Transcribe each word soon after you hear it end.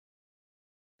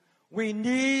We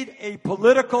need a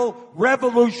political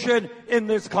revolution in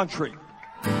this country.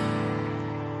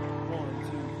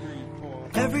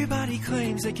 Everybody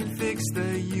claims they can fix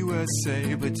the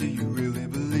USA, but do you really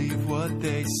believe what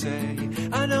they say?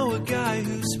 I know a guy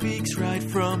who speaks right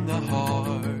from the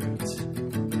heart.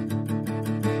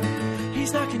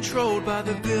 He's not controlled by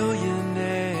the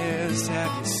billionaires.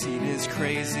 Have you seen his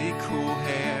crazy cool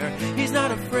hair? He's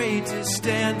not afraid to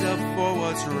stand up for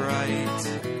what's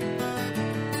right.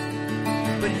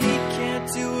 But he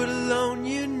can't do it alone,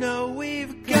 you know.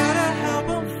 We've gotta help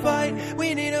him fight.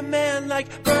 We need a man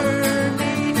like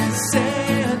Bernie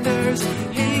Sanders.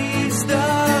 He's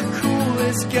the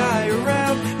coolest guy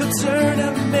around. He'll turn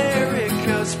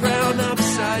America's frown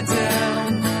upside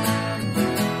down.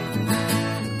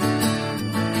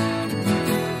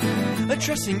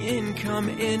 Addressing income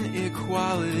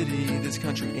inequality. This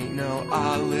country ain't no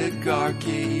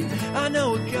oligarchy. I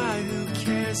know a guy who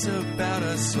cares about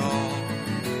us all.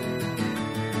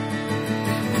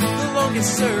 The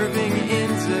longest serving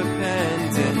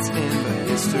independent in the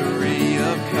history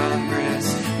of Congress.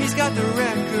 He's got the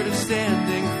record of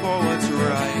standing for what's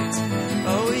right.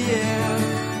 Oh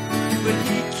yeah. But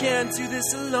he can't do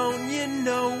this alone, you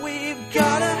know. We've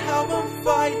gotta help him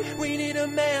fight. We need a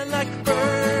man like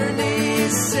Bernie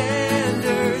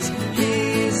Sanders.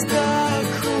 He's the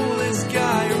coolest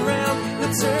guy around.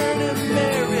 He'll turn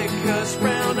America's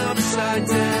frown upside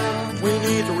down. We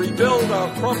need to rebuild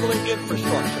our crumbling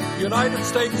infrastructure. The United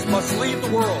States must lead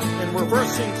the world in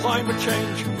reversing climate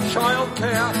change. Child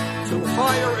care to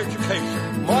higher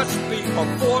education must be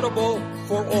affordable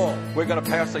for all. We're going to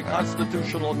pass a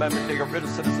constitutional amendment to get rid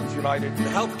of Citizens United.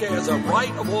 Healthcare is a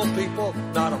right of all people,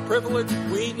 not a privilege.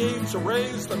 We need to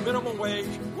raise the minimum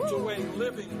wage to a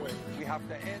living wage. We have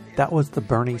to end. That was the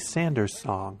Bernie Sanders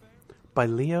song by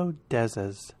Leo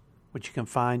Dezes, which you can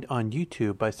find on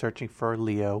YouTube by searching for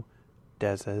Leo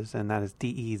Dezes, and that is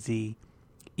Dezes.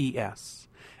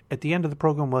 At the end of the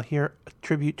program, we'll hear a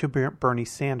tribute to Bernie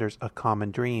Sanders, A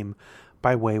Common Dream,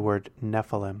 by Wayward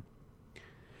Nephilim.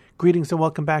 Greetings and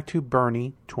welcome back to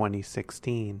Bernie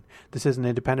 2016. This is an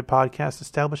independent podcast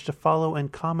established to follow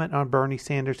and comment on Bernie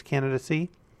Sanders' candidacy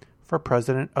for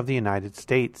President of the United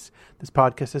States. This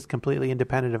podcast is completely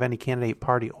independent of any candidate,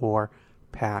 party, or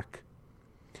PAC.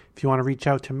 If you want to reach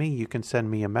out to me, you can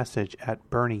send me a message at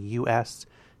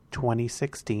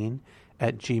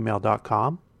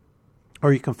BernieUS2016@gmail.com,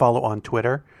 or you can follow on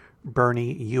Twitter,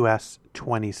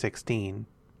 BernieUS2016.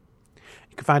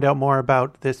 You can find out more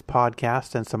about this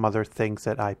podcast and some other things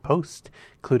that I post,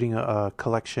 including a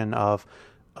collection of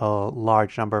a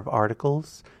large number of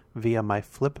articles via my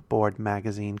Flipboard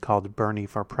magazine called Bernie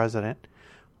for President,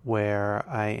 where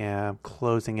I am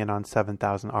closing in on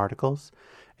 7,000 articles.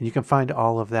 And you can find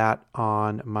all of that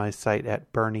on my site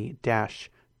at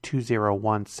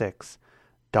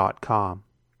bernie-2016.com.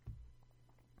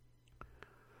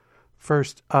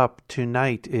 First up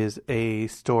tonight is a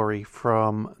story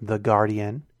from The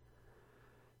Guardian,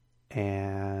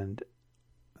 and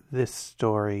this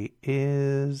story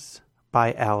is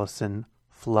by Alison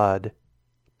Flood.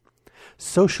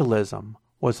 Socialism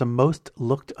was the most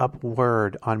looked up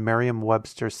word on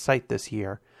Merriam-Webster's site this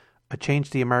year, a change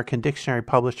the American Dictionary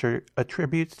publisher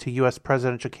attributes to U.S.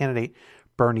 presidential candidate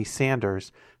Bernie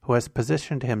Sanders, who has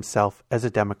positioned himself as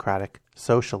a democratic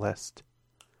socialist.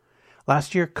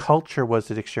 Last year, culture was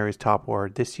the dictionary's top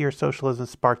word. This year, socialism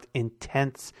sparked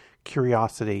intense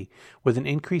curiosity, with an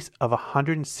increase of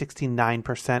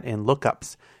 169% in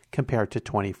lookups compared to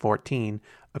 2014,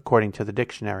 according to the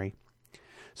dictionary.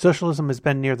 Socialism has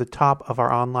been near the top of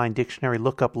our online dictionary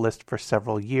lookup list for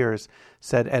several years,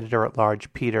 said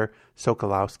editor-at-large Peter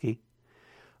Sokolowski.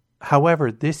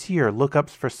 However, this year,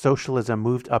 lookups for socialism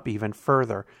moved up even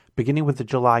further, beginning with the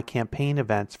July campaign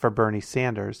events for Bernie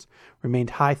Sanders,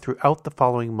 remained high throughout the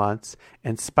following months,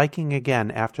 and spiking again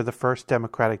after the first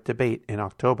Democratic debate in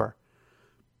October.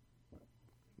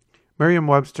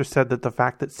 Merriam-Webster said that the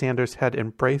fact that Sanders had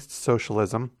embraced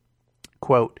socialism,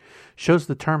 quote, shows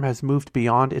the term has moved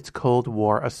beyond its Cold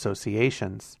War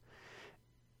associations.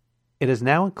 It has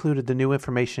now included the new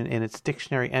information in its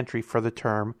dictionary entry for the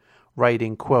term,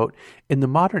 writing, quote, in the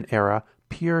modern era,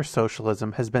 pure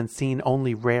socialism has been seen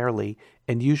only rarely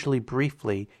and usually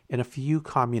briefly in a few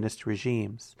communist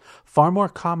regimes. Far more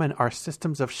common are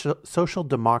systems of social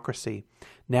democracy,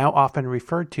 now often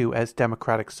referred to as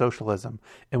democratic socialism,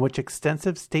 in which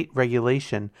extensive state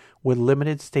regulation with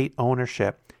limited state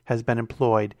ownership has been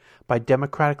employed by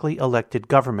democratically elected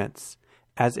governments,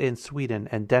 as in Sweden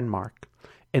and Denmark,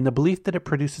 in the belief that it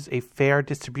produces a fair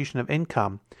distribution of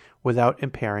income without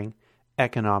impairing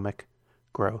economic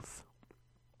growth.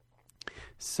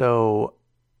 So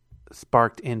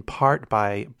sparked in part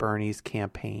by Bernie's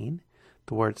campaign.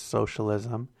 The word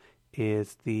socialism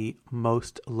is the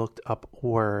most looked up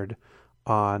word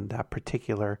on that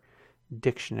particular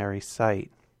dictionary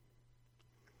site.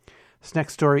 This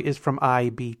next story is from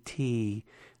IBT,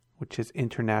 which is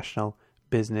International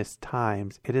Business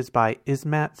Times. It is by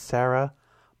Ismat Sarah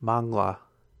Mangla.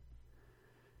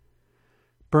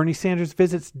 Bernie Sanders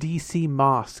visits D.C.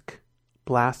 mosque,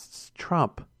 blasts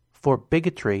Trump for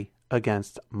bigotry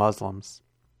against Muslims.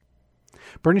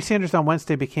 Bernie Sanders on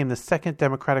Wednesday became the second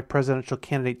Democratic presidential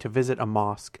candidate to visit a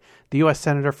mosque. The U.S.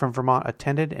 Senator from Vermont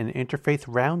attended an interfaith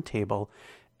roundtable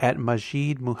at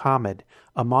Masjid Muhammad,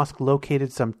 a mosque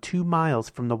located some 2 miles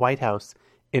from the White House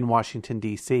in Washington,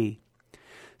 D.C.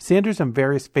 Sanders and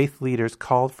various faith leaders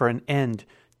called for an end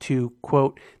to,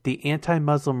 quote, the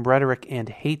anti-Muslim rhetoric and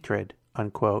hatred,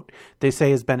 unquote, they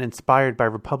say has been inspired by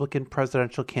Republican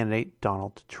presidential candidate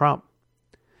Donald Trump.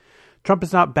 Trump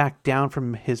has not backed down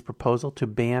from his proposal to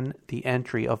ban the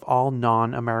entry of all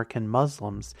non-American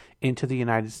Muslims into the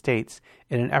United States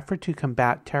in an effort to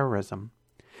combat terrorism.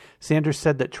 Sanders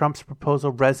said that Trump's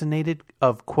proposal resonated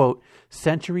of, quote,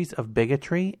 centuries of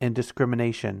bigotry and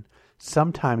discrimination,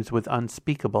 sometimes with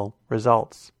unspeakable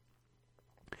results.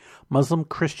 Muslim,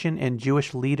 Christian, and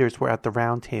Jewish leaders were at the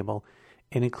roundtable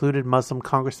and included Muslim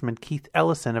Congressman Keith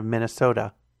Ellison of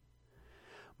Minnesota.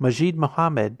 Masjid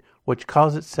Muhammad, which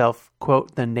calls itself,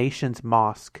 quote, the nation's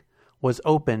mosque, was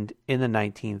opened in the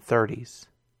 1930s.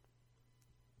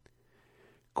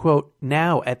 Quote,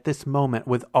 now, at this moment,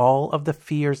 with all of the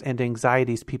fears and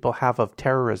anxieties people have of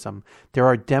terrorism, there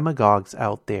are demagogues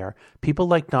out there, people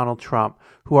like Donald Trump,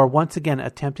 who are once again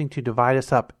attempting to divide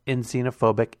us up in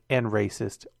xenophobic and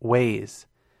racist ways.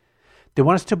 They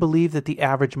want us to believe that the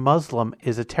average Muslim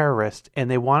is a terrorist, and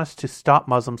they want us to stop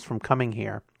Muslims from coming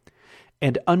here.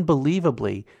 And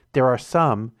unbelievably, there are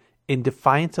some, in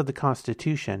defiance of the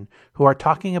Constitution, who are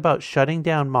talking about shutting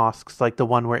down mosques like the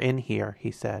one we're in here,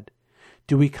 he said.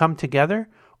 Do we come together,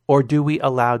 or do we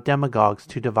allow demagogues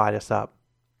to divide us up?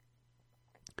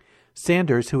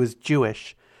 Sanders, who is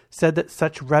Jewish, said that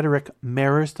such rhetoric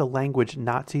mirrors the language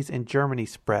Nazis in Germany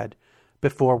spread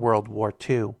before World War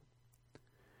II.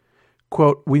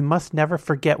 Quote, we must never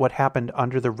forget what happened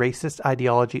under the racist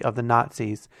ideology of the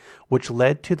Nazis, which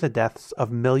led to the deaths of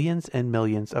millions and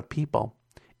millions of people,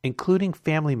 including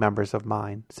family members of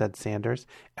mine, said Sanders,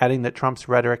 adding that Trump's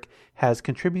rhetoric has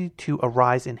contributed to a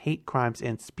rise in hate crimes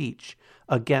and speech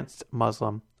against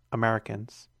Muslim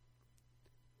Americans.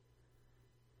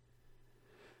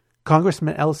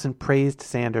 Congressman Ellison praised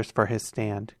Sanders for his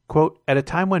stand. Quote, at a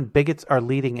time when bigots are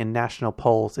leading in national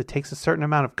polls, it takes a certain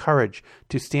amount of courage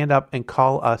to stand up and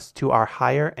call us to our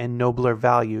higher and nobler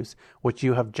values, which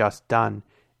you have just done,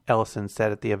 Ellison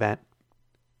said at the event.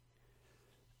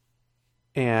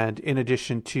 And in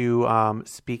addition to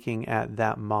speaking at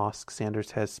that mosque,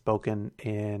 Sanders has spoken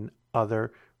in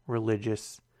other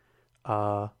religious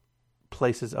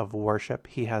places of worship.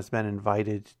 He has been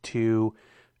invited to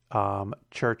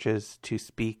churches to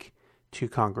speak to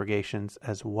congregations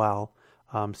as well.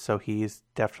 So he's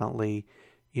definitely,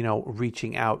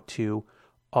 reaching out to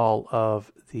all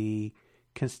of the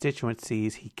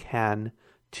constituencies he can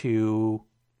to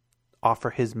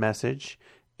offer his message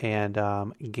and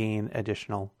gain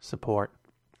additional support.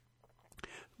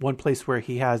 One place where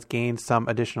he has gained some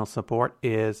additional support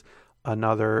is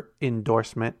another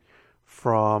endorsement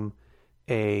from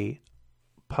a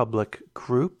public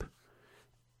group.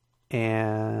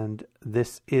 And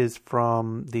this is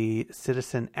from the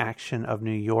Citizen Action of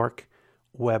New York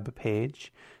webpage.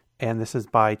 And this is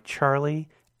by Charlie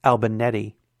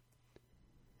Albanetti.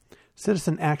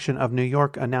 Citizen Action of New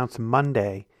York announced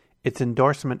Monday its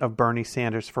endorsement of Bernie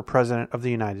Sanders for President of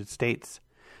the United States.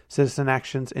 Citizen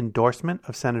Action's endorsement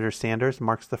of Senator Sanders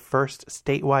marks the first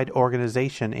statewide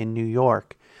organization in New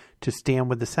York to stand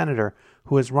with the senator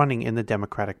who is running in the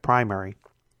Democratic primary.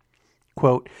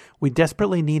 Quote, we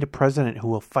desperately need a president who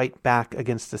will fight back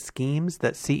against the schemes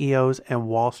that CEOs and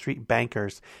Wall Street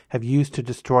bankers have used to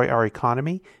destroy our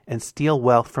economy and steal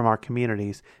wealth from our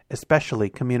communities, especially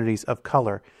communities of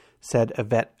color, said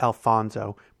Yvette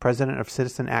Alfonso, president of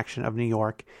Citizen Action of New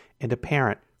York and a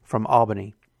parent from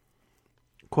Albany.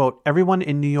 Quote, everyone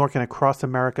in New York and across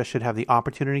America should have the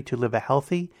opportunity to live a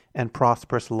healthy and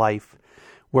prosperous life.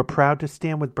 We're proud to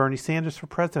stand with Bernie Sanders for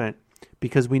president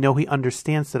because we know he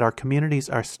understands that our communities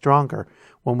are stronger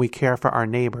when we care for our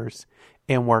neighbors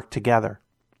and work together.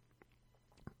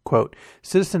 Quote,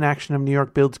 Citizen Action of New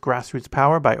York builds grassroots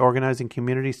power by organizing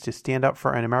communities to stand up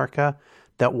for an America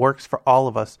that works for all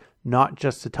of us, not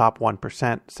just the top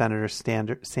 1%, Senator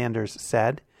Sanders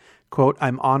said. Quote,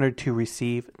 I'm honored to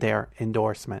receive their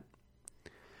endorsement.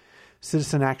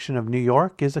 Citizen Action of New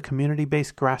York is a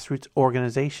community-based grassroots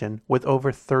organization with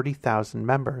over 30,000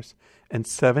 members and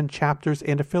 7 chapters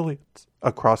and affiliates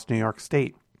across New York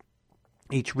State.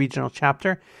 Each regional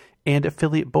chapter and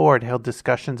affiliate board held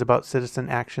discussions about Citizen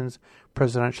Action's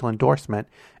presidential endorsement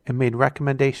and made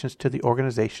recommendations to the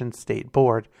organization's state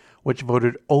board, which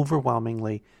voted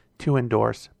overwhelmingly to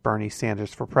endorse Bernie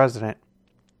Sanders for president.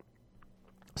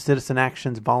 Citizen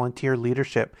Action's volunteer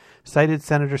leadership cited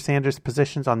Senator Sanders'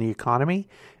 positions on the economy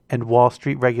and Wall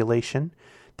Street regulation,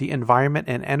 the environment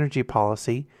and energy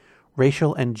policy,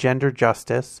 racial and gender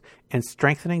justice, and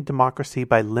strengthening democracy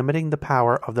by limiting the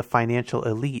power of the financial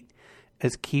elite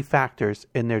as key factors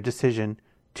in their decision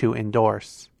to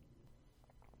endorse.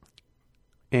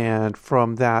 And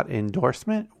from that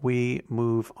endorsement, we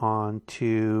move on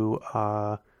to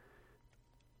a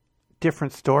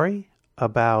different story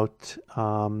about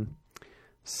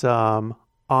some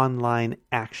online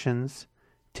actions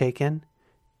taken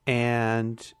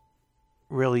and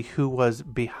really who was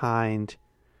behind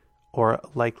or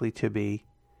likely to be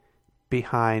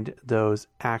behind those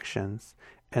actions.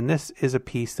 And this is a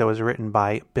piece that was written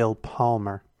by Bill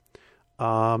Palmer.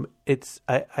 I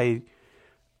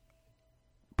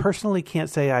personally can't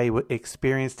say I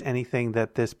experienced anything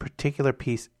that this particular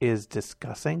piece is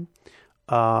discussing.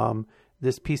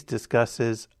 This piece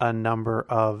discusses a number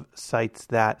of sites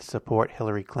that support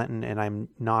Hillary Clinton, and I'm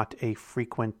not a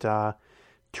frequent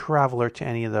traveler to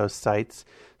any of those sites.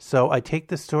 So I take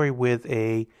this story with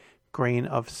a grain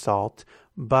of salt,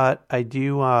 but I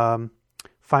do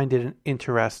find it an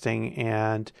interesting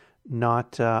and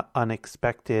not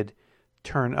unexpected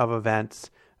turn of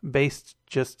events based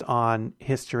just on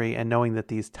history and knowing that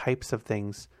these types of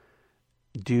things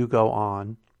do go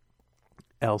on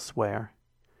elsewhere.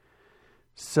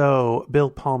 So Bill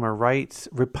Palmer writes,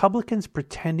 Republicans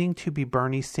pretending to be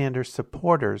Bernie Sanders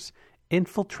supporters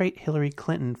infiltrate Hillary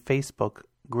Clinton Facebook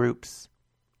groups.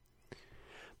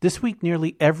 This week,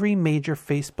 nearly every major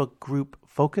Facebook group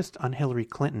focused on Hillary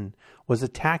Clinton was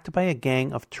attacked by a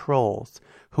gang of trolls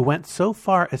who went so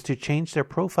far as to change their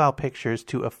profile pictures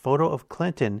to a photo of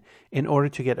Clinton in order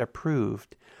to get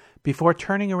approved, before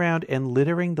turning around and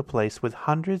littering the place with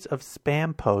hundreds of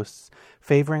spam posts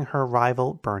favoring her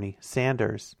rival Bernie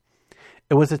Sanders.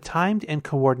 It was a timed and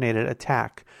coordinated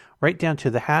attack, right down to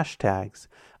the hashtags.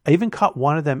 I even caught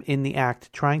one of them in the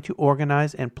act trying to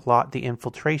organize and plot the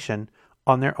infiltration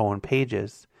on their own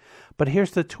pages. But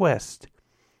here's the twist.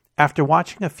 After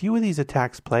watching a few of these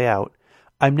attacks play out,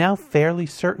 I'm now fairly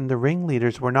certain the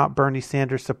ringleaders were not Bernie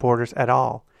Sanders supporters at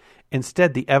all.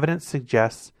 Instead, the evidence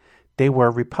suggests they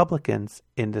were Republicans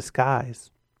in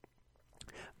disguise.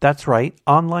 That's right,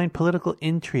 online political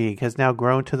intrigue has now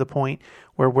grown to the point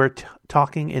where we're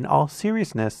talking in all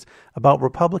seriousness about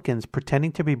Republicans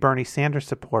pretending to be Bernie Sanders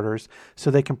supporters so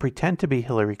they can pretend to be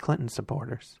Hillary Clinton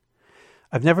supporters.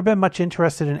 I've never been much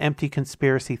interested in empty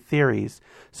conspiracy theories,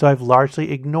 so I've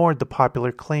largely ignored the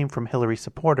popular claim from Hillary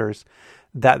supporters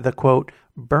that the, quote,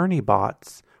 Bernie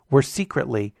bots were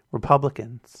secretly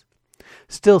Republicans.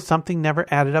 Still, something never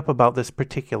added up about this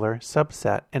particular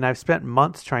subset, and I've spent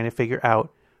months trying to figure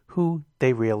out who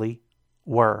they really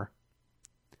were.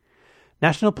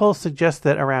 National polls suggest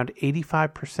that around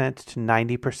 85% to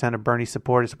 90% of Bernie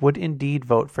supporters would indeed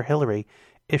vote for Hillary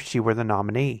if she were the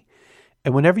nominee.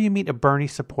 And whenever you meet a Bernie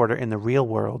supporter in the real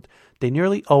world, they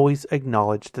nearly always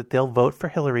acknowledge that they'll vote for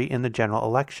Hillary in the general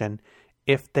election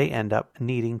if they end up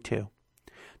needing to.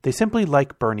 They simply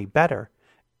like Bernie better,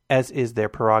 as is their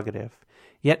prerogative.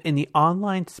 Yet in the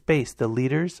online space, the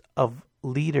leaders of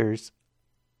leaders,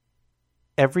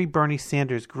 every Bernie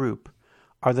Sanders group,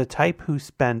 are the type who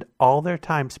spend all their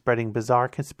time spreading bizarre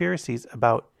conspiracies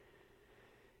about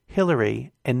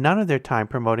Hillary and none of their time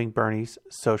promoting Bernie's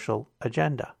social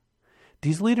agenda.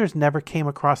 These leaders never came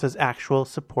across as actual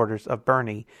supporters of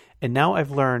Bernie, and now I've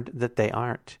learned that they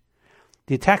aren't.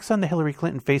 The attacks on the Hillary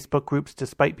Clinton Facebook groups,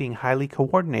 despite being highly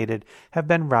coordinated, have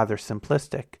been rather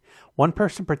simplistic. One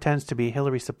person pretends to be a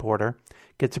Hillary supporter,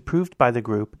 gets approved by the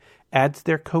group, adds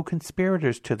their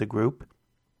co-conspirators to the group,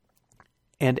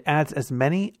 and adds as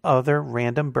many other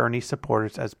random Bernie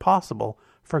supporters as possible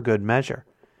for good measure.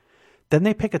 Then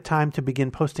they pick a time to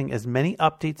begin posting as many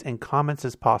updates and comments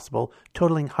as possible,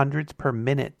 totaling hundreds per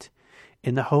minute,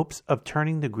 in the hopes of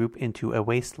turning the group into a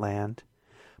wasteland.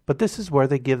 But this is where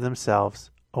they give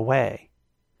themselves away.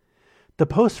 The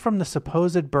posts from the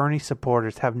supposed Bernie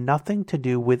supporters have nothing to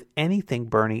do with anything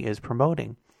Bernie is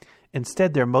promoting.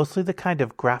 Instead, they're mostly the kind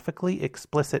of graphically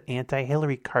explicit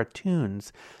anti-Hillary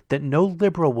cartoons that no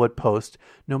liberal would post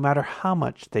no matter how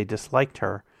much they disliked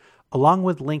her, along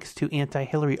with links to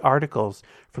anti-Hillary articles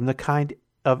from the kind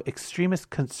of extremist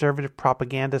conservative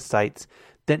propaganda sites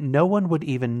that no one would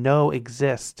even know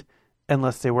exist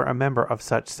unless they were a member of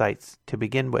such sites to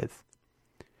begin with.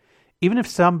 Even if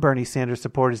some Bernie Sanders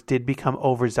supporters did become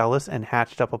overzealous and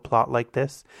hatched up a plot like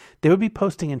this, they would be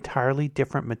posting entirely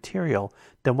different material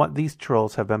than what these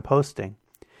trolls have been posting.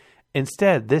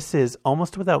 Instead, this is,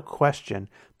 almost without question,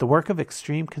 the work of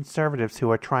extreme conservatives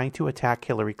who are trying to attack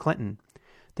Hillary Clinton.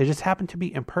 They just happen to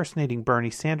be impersonating Bernie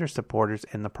Sanders supporters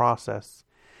in the process.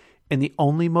 And the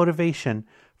only motivation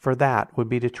for that would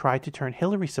be to try to turn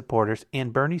Hillary supporters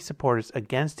and Bernie supporters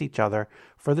against each other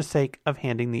for the sake of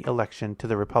handing the election to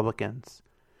the Republicans.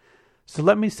 So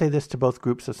let me say this to both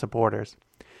groups of supporters.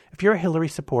 If you're a Hillary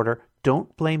supporter,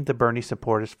 don't blame the Bernie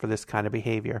supporters for this kind of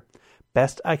behavior.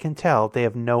 Best I can tell, they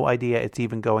have no idea it's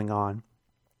even going on.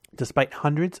 Despite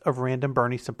hundreds of random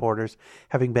Bernie supporters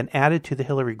having been added to the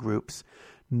Hillary groups,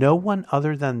 no one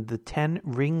other than the 10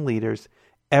 ringleaders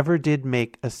ever did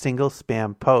make a single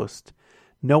spam post.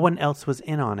 No one else was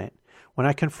in on it. When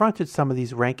I confronted some of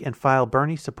these rank-and-file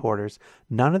Bernie supporters,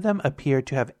 none of them appeared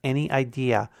to have any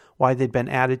idea why they'd been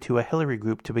added to a Hillary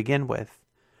group to begin with.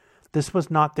 This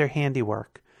was not their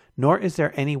handiwork, nor is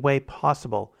there any way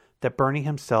possible that Bernie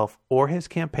himself or his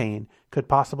campaign could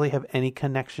possibly have any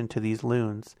connection to these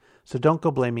loons, so don't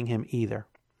go blaming him either.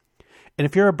 And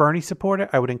if you're a Bernie supporter,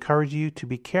 I would encourage you to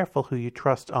be careful who you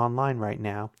trust online right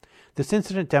now. This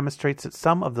incident demonstrates that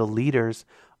some of the leaders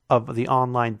of the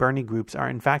online Bernie groups are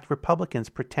in fact Republicans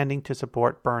pretending to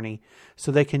support Bernie so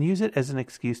they can use it as an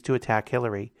excuse to attack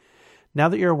Hillary. Now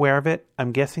that you're aware of it,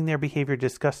 I'm guessing their behavior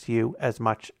disgusts you as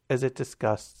much as it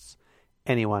disgusts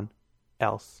anyone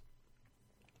else.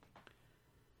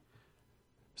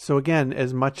 So again,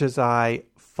 as much as I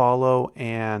follow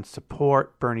and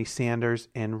support Bernie Sanders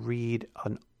and read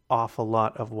an awful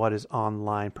lot of what is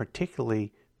online,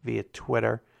 particularly via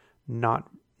Twitter, not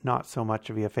so much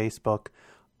via Facebook,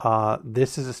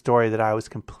 this is a story that I was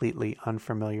completely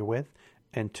unfamiliar with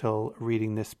until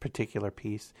reading this particular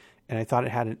piece. And I thought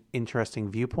it had an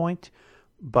interesting viewpoint,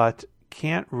 but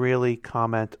can't really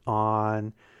comment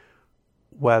on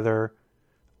whether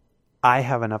I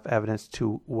have enough evidence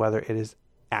to whether it is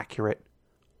accurate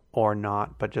or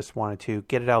not, but just wanted to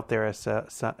get it out there as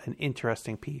an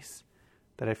interesting piece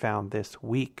that I found this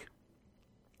week.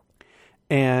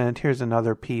 And here's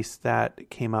another piece that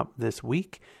came up this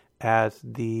week as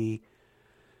the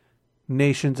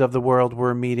nations of the world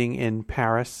were meeting in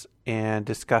Paris and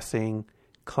discussing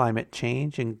climate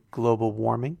change and global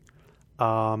warming.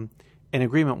 An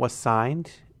agreement was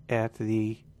signed at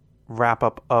the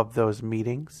wrap-up of those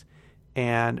meetings,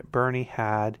 and Bernie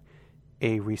had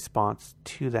a response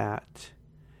to that.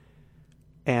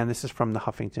 And this is from the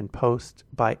Huffington Post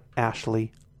by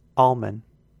Ashley Ullman.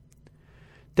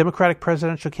 Democratic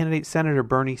presidential candidate Senator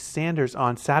Bernie Sanders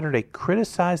on Saturday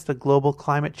criticized the global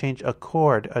climate change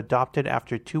accord adopted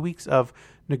after 2 weeks of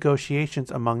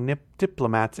negotiations among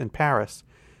diplomats in Paris,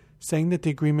 saying that the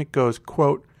agreement goes,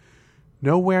 quote,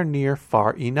 nowhere near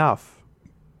far enough.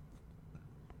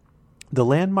 The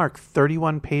landmark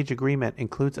 31-page agreement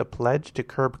includes a pledge to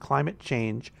curb climate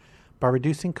change by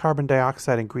reducing carbon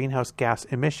dioxide and greenhouse gas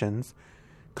emissions,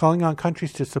 calling on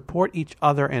countries to support each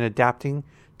other in adapting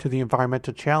to the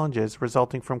environmental challenges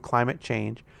resulting from climate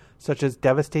change, such as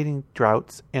devastating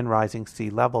droughts and rising sea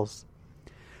levels.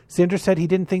 Sanders said he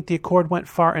didn't think the accord went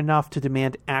far enough to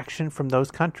demand action from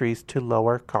those countries to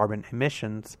lower carbon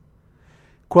emissions.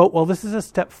 Quote, while this is a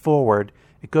step forward,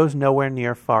 it goes nowhere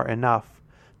near far enough.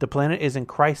 The planet is in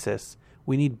crisis.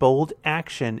 We need bold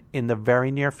action in the very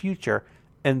near future,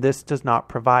 and this does not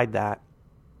provide that,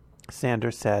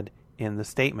 Sanders said in the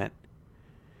statement.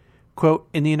 Quote,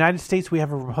 in the United States, we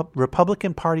have a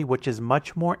Republican Party which is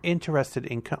much more interested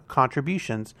in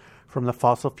contributions from the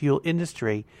fossil fuel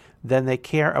industry than they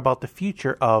care about the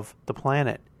future of the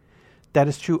planet. That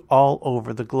is true all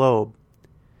over the globe.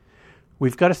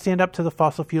 We've got to stand up to the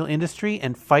fossil fuel industry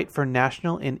and fight for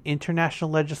national and international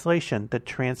legislation that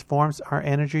transforms our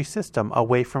energy system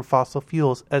away from fossil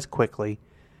fuels as quickly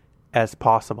as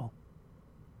possible.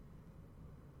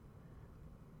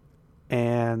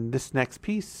 And this next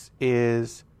piece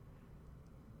is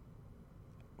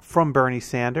from Bernie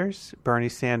Sanders. Bernie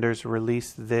Sanders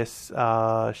released this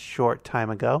short time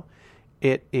ago.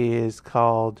 It is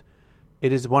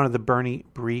one of the Bernie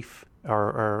Brief,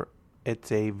 or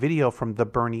it's a video from the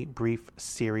Bernie Brief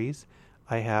series.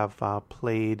 I have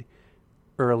played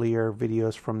earlier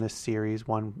videos from this series,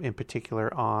 one in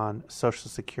particular on Social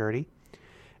Security.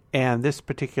 And this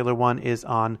particular one is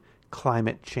on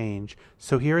climate change.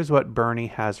 So here is what Bernie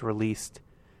has released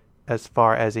as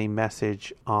far as a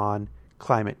message on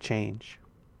climate change.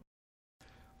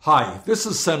 Hi, this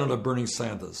is Senator Bernie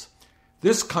Sanders.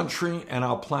 This country and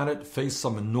our planet face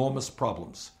some enormous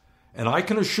problems, and I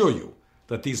can assure you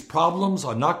that these problems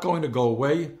are not going to go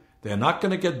away. They're not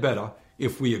going to get better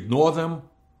if we ignore them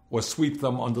or sweep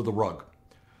them under the rug.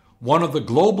 One of the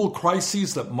global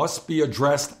crises that must be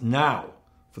addressed now,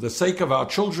 for the sake of our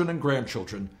children and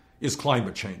grandchildren, is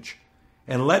climate change.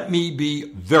 And let me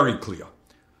be very clear.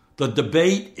 The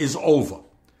debate is over.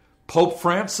 Pope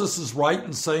Francis is right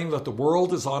in saying that the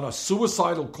world is on a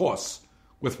suicidal course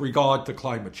with regard to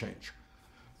climate change.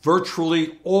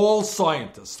 Virtually all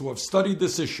scientists who have studied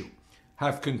this issue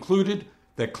have concluded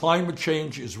that climate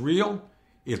change is real,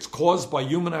 it's caused by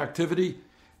human activity,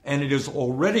 and it is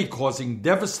already causing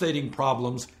devastating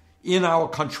problems in our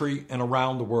country and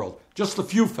around the world. Just a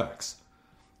few facts.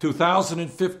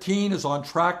 2015 is on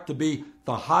track to be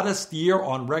the hottest year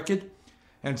on record,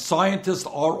 and scientists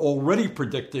are already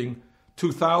predicting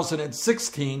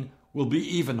 2016 will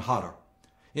be even hotter.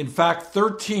 In fact,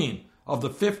 13 of the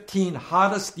 15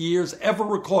 hottest years ever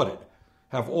recorded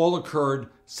have all occurred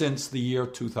since the year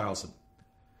 2000.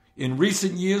 In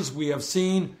recent years, we have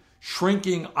seen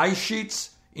shrinking ice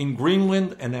sheets in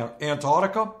Greenland and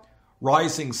Antarctica,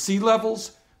 rising sea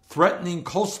levels, threatening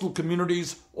coastal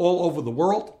communities all over the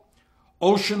world,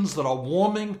 oceans that are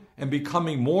warming and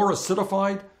becoming more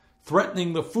acidified,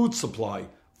 threatening the food supply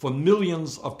for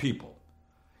millions of people.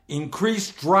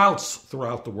 Increased droughts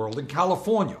throughout the world. In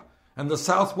California and the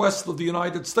southwest of the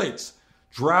United States,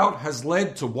 drought has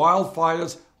led to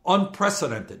wildfires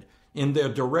unprecedented in their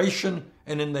duration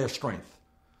and in their strength.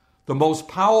 The most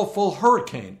powerful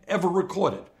hurricane ever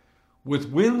recorded,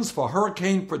 with winds for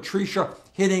Hurricane Patricia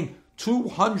hitting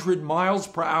 200 miles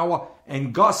per hour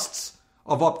and gusts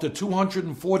of up to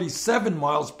 247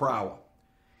 miles per hour.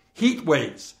 Heat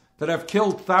waves that have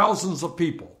killed thousands of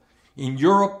people in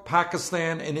Europe,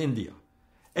 Pakistan, and India.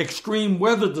 Extreme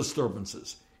weather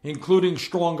disturbances, including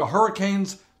stronger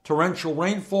hurricanes, torrential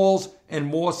rainfalls, and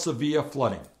more severe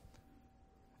flooding.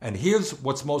 And here's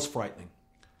what's most frightening.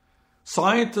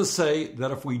 Scientists say that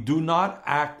if we do not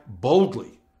act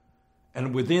boldly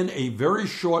and within a very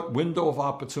short window of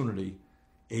opportunity,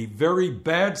 a very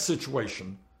bad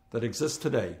situation that exists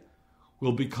today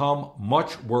will become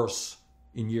much worse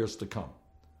in years to come.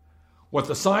 What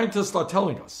the scientists are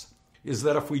telling us is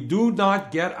that if we do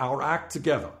not get our act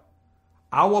together,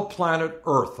 our planet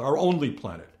Earth, our only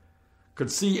planet, could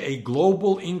see a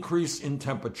global increase in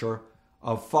temperature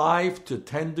of 5 to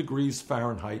 10 degrees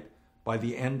Fahrenheit by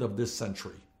the end of this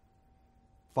century.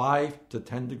 5 to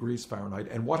 10 degrees Fahrenheit.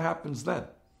 And what happens then?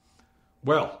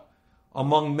 Well,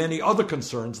 among many other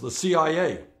concerns, the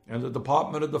CIA and the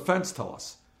Department of Defense tell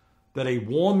us that a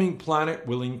warming planet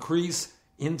will increase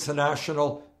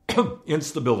international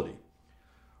instability.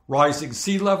 Rising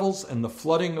sea levels and the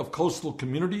flooding of coastal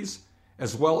communities,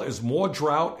 as well as more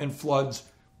drought and floods,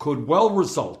 could well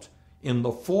result in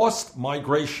the forced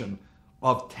migration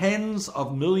of tens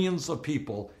of millions of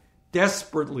people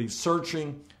desperately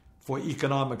searching for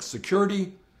economic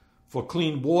security, for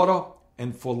clean water,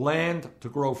 and for land to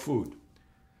grow food.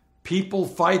 People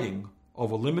fighting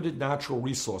over limited natural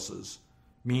resources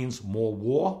means more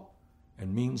war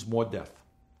and means more death.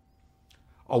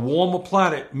 A warmer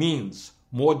planet means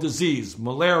more disease,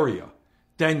 malaria,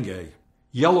 dengue,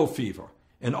 yellow fever,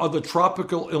 and other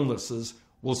tropical illnesses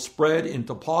will spread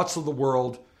into parts of the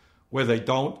world where they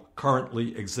don't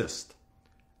currently exist.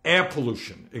 Air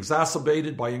pollution,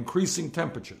 exacerbated by increasing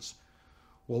temperatures,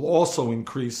 will also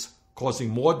increase, causing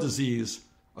more disease,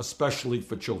 especially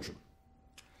for children.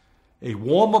 A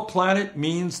warmer planet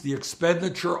means the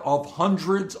expenditure of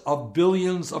hundreds of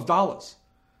billions of dollars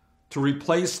to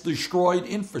replace destroyed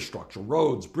infrastructure,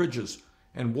 roads, bridges,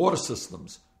 and water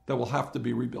systems that will have to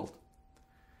be rebuilt.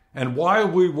 And while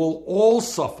we will all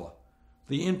suffer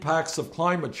the impacts of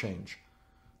climate change,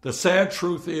 the sad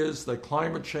truth is that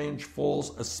climate change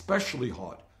falls especially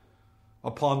hard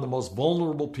upon the most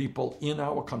vulnerable people in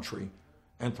our country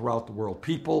and throughout the world,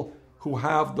 people who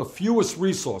have the fewest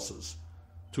resources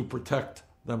to protect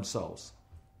themselves.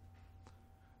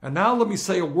 And now let me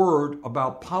say a word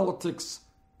about politics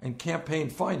and campaign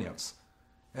finance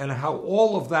and how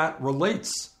all of that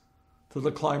relates to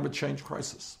the climate change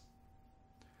crisis.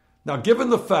 Now, given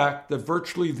the fact that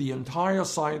virtually the entire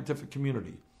scientific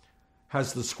community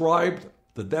has described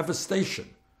the devastation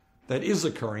that is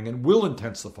occurring and will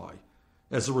intensify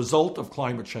as a result of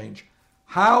climate change,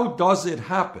 how does it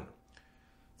happen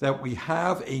that we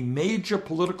have a major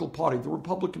political party, the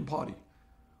Republican Party,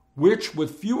 which,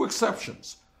 with few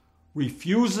exceptions,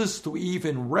 refuses to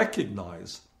even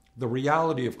recognize the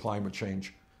reality of climate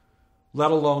change,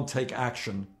 let alone take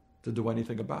action to do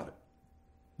anything about it?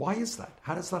 Why is that?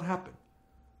 How does that happen?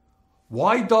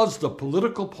 Why does the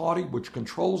political party which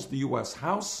controls the U.S.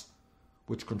 House,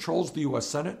 which controls the U.S.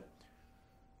 Senate,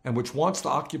 and which wants to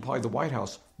occupy the White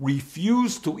House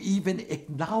refuse to even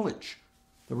acknowledge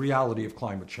the reality of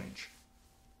climate change?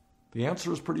 The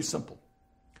answer is pretty simple.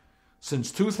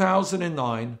 Since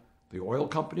 2009, the oil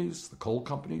companies, the coal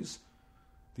companies,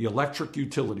 the electric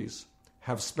utilities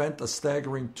have spent a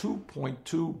staggering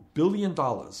 $2.2 billion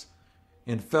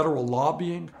in federal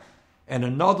lobbying and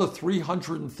another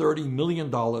 $330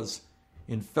 million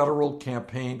in federal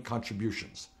campaign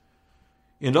contributions.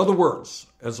 In other words,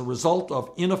 as a result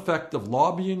of ineffective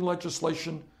lobbying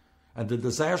legislation and the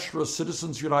disastrous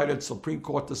Citizens United Supreme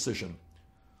Court decision,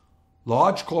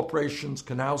 large corporations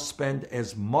can now spend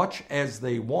as much as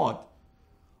they want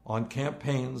on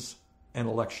campaigns and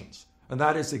elections. And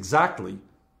that is exactly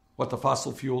what the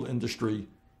fossil fuel industry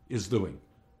is doing.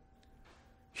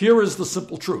 Here is the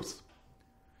simple truth.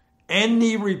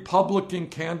 Any Republican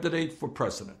candidate for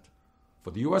president,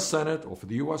 for the U.S. Senate or for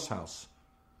the U.S. House,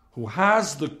 who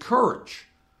has the courage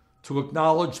to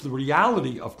acknowledge the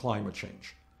reality of climate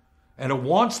change and who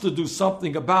wants to do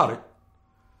something about it,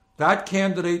 that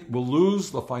candidate will lose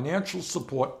the financial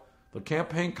support, the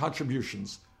campaign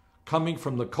contributions coming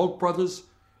from the Koch brothers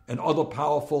and other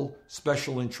powerful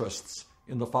special interests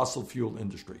in the fossil fuel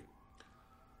industry.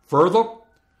 Further,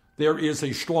 there is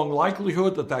a strong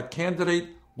likelihood that that candidate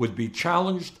would be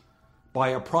challenged by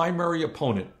a primary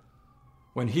opponent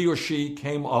when he or she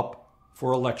came up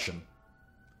for election,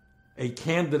 a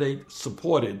candidate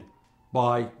supported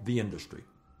by the industry.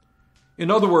 In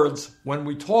other words, when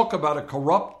we talk about a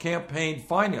corrupt campaign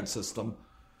finance system,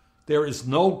 there is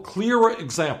no clearer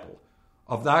example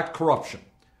of that corruption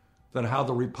than how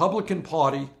the Republican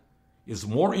Party is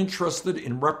more interested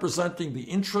in representing the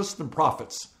interests and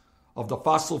profits of the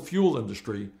fossil fuel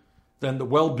industry than the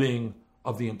well-being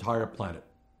of the entire planet.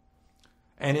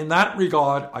 And in that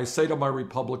regard, I say to my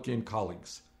Republican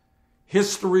colleagues,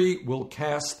 history will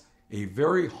cast a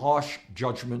very harsh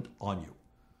judgment on you.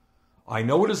 I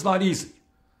know it is not easy,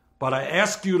 but I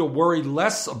ask you to worry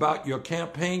less about your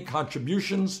campaign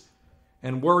contributions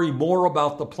and worry more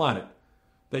about the planet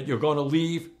that you're going to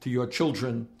leave to your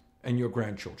children and your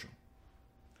grandchildren.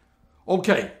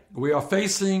 Okay, we are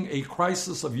facing a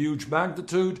crisis of huge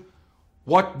magnitude.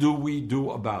 What do we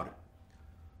do about it?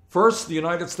 First, the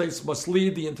United States must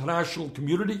lead the international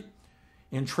community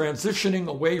in transitioning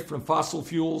away from fossil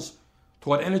fuels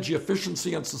toward energy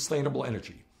efficiency and sustainable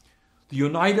energy. The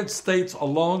United States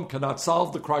alone cannot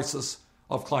solve the crisis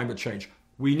of climate change.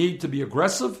 We need to be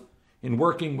aggressive in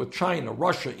working with China,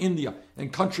 Russia, India,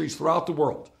 and countries throughout the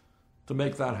world to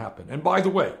make that happen. And by the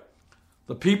way,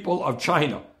 the people of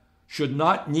China should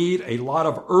not need a lot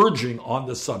of urging on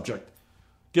this subject,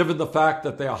 given the fact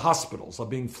that their hospitals are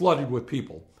being flooded with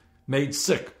people made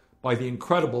sick by the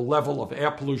incredible level of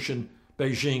air pollution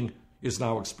Beijing is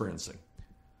now experiencing.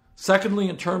 Secondly,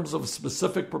 in terms of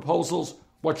specific proposals,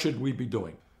 what should we be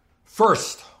doing?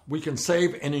 First, we can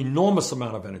save an enormous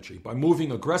amount of energy by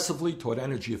moving aggressively toward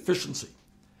energy efficiency.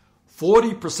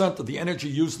 40% of the energy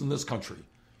used in this country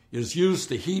is used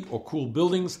to heat or cool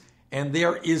buildings, and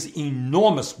there is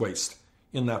enormous waste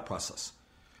in that process.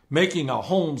 Making our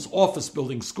homes, office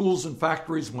buildings, schools, and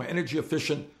factories more energy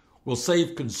efficient will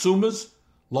save consumers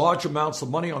large amounts of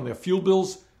money on their fuel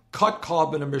bills, cut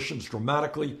carbon emissions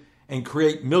dramatically, and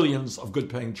create millions of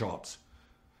good-paying jobs.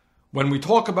 When we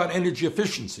talk about energy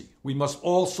efficiency, we must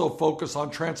also focus on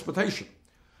transportation.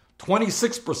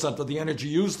 26% of the energy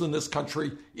used in this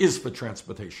country is for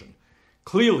transportation.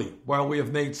 Clearly, while we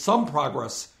have made some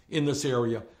progress in this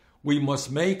area, we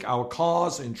must make our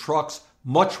cars and trucks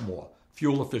much more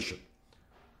fuel efficient.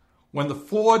 When the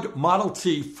Ford Model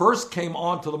T first came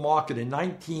onto the market in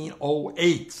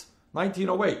 1908,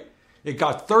 it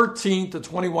got 13 to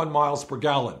 21 miles per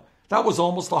gallon. That was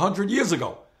almost 100 years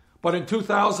ago. But in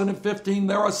 2015,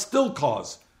 there are still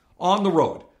cars on the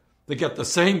road that get the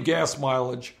same gas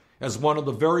mileage as one of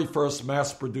the very first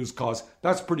mass-produced cars.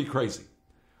 That's pretty crazy.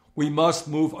 We must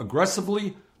move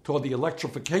aggressively toward the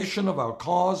electrification of our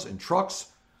cars and trucks.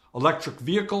 Electric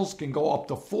vehicles can go up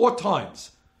to 4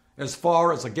 times as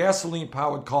far as a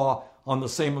gasoline-powered car on the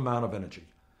same amount of energy.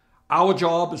 Our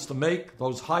job is to make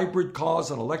those hybrid cars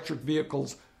and electric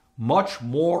vehicles much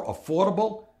more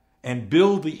affordable and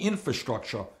build the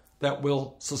infrastructure that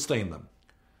will sustain them.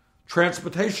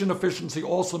 Transportation efficiency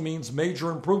also means major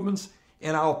improvements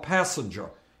in our passenger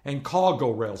and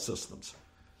cargo rail systems.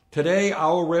 Today,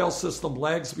 our rail system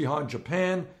lags behind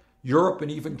Japan, Europe, and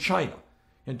even China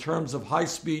in terms of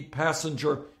high-speed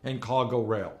passenger and cargo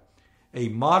rail. A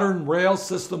modern rail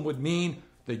system would mean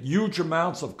that huge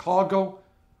amounts of cargo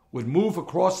would move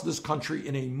across this country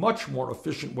in a much more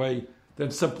efficient way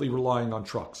than simply relying on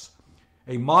trucks.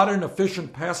 A modern,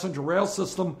 efficient passenger rail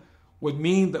system would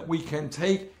mean that we can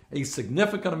take a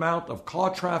significant amount of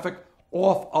car traffic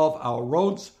off of our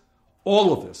roads.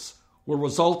 All of this will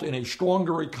result in a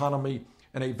stronger economy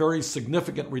and a very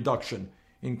significant reduction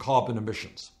in carbon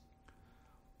emissions.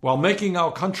 While making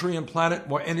our country and planet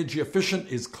more energy efficient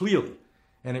is clearly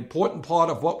an important part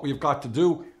of what we've got to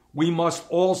do, we must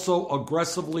also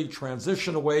aggressively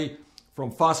transition away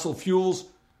from fossil fuels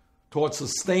towards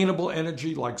sustainable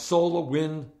energy like solar,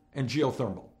 wind, and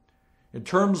geothermal. In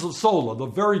terms of solar, the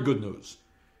very good news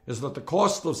is that the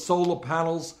cost of solar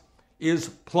panels is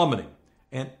plummeting,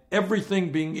 and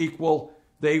everything being equal,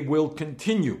 they will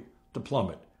continue to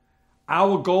plummet.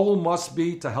 Our goal must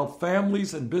be to help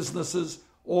families and businesses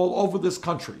all over this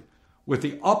country with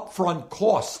the upfront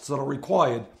costs that are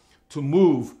required to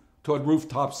move toward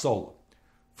rooftop solar.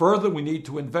 Further, we need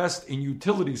to invest in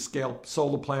utility-scale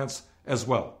solar plants as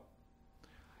well.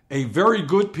 A very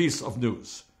good piece of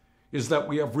news is that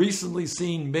we have recently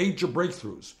seen major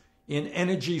breakthroughs in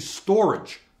energy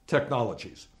storage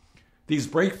technologies. These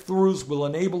breakthroughs will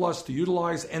enable us to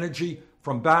utilize energy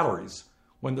from batteries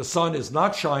when the sun is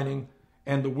not shining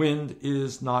and the wind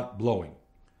is not blowing.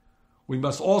 We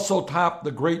must also tap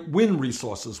the great wind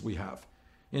resources we have.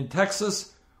 In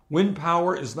Texas, wind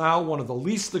power is now one of the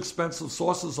least expensive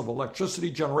sources of electricity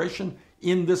generation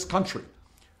in this country.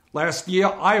 Last year,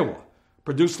 Iowa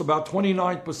produced about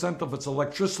 29% of its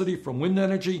electricity from wind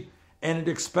energy, and it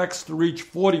expects to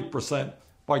reach 40%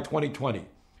 by 2020.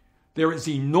 There is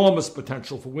enormous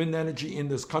potential for wind energy in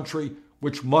this country,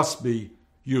 which must be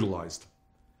utilized.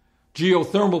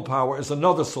 Geothermal power is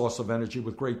another source of energy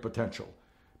with great potential.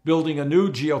 Building a new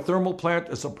geothermal plant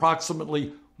is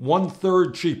approximately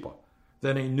 1/3 cheaper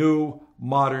than a new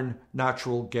modern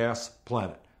natural gas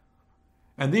plant.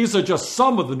 And these are just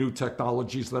some of the new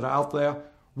technologies that are out there.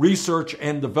 Research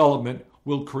and development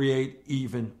will create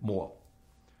even more.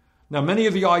 Now, many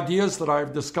of the ideas that I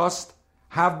have discussed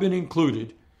have been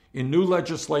included in new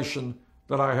legislation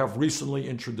that I have recently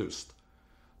introduced.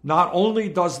 Not only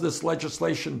does this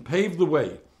legislation pave the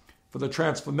way for the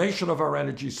transformation of our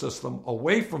energy system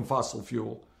away from fossil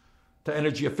fuel to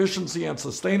energy efficiency and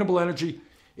sustainable energy,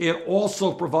 it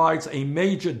also provides a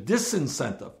major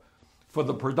disincentive for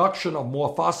the production of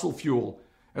more fossil fuel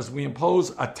as we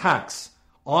impose a tax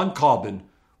on carbon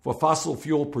for fossil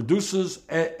fuel producers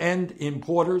and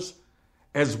importers,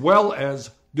 as well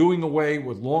as doing away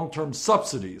with long-term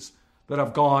subsidies that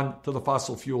have gone to the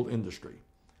fossil fuel industry.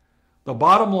 The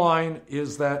bottom line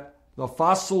is that the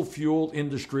fossil fuel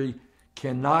industry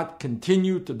cannot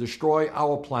continue to destroy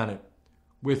our planet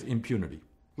with impunity.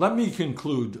 Let me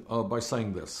conclude by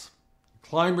saying this.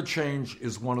 Climate change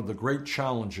is one of the great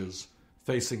challenges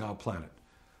facing our planet.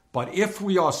 But if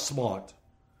we are smart,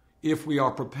 if we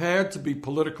are prepared to be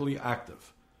politically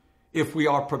active, if we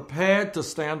are prepared to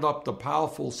stand up to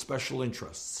powerful special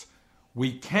interests,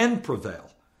 we can prevail.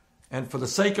 And for the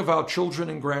sake of our children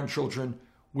and grandchildren,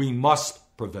 we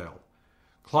must prevail.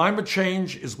 Climate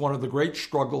change is one of the great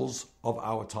struggles of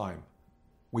our time.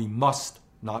 We must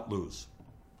not lose.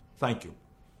 Thank you.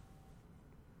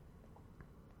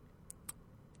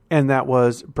 And that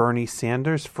was Bernie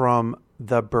Sanders from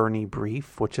The Bernie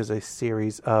Brief, which is a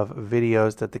series of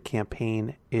videos that the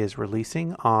campaign is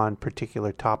releasing on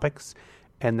particular topics.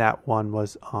 And that one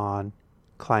was on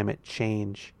climate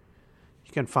change.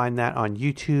 You can find that on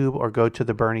YouTube or go to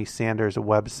the Bernie Sanders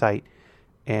website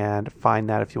and find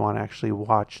that if you want to actually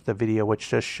watch the video, which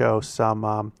just shows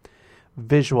some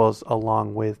visuals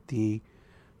along with the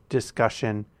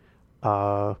discussion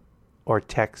or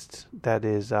text that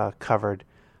is covered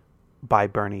by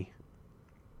Bernie.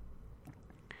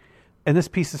 And this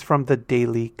piece is from the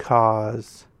Daily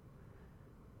Cause,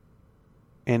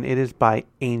 and it is by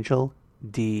Angel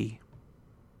D.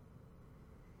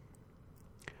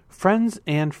 Friends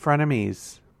and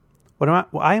frenemies. What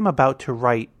I am about to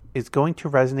write is going to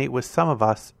resonate with some of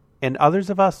us, and others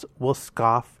of us will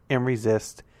scoff and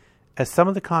resist at some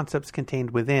of the concepts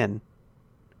contained within.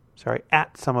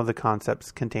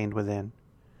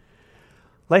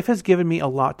 Life has given me a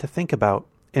lot to think about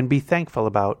and be thankful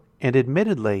about, and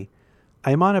admittedly,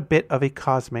 I am on a bit of a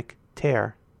cosmic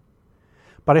tear.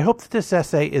 But I hope that this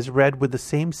essay is read with the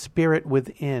same spirit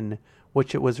within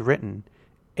which it was written,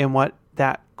 and what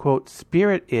that, quote,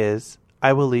 spirit is,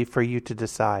 I will leave for you to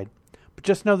decide. But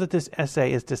just know that this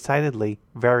essay is decidedly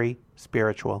very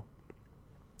spiritual.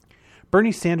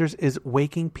 Bernie Sanders is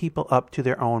waking people up to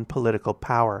their own political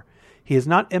power. He is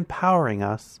not empowering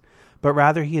us, but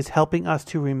rather he is helping us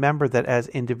to remember that as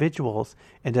individuals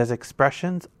and as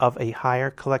expressions of a higher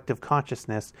collective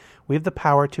consciousness, we have the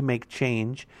power to make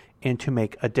change and to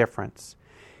make a difference.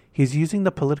 He's using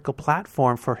the political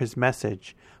platform for his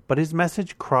message, but his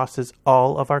message crosses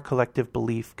all of our collective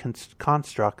belief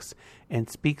constructs and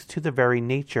speaks to the very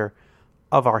nature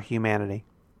of our humanity.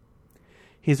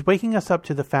 He's waking us up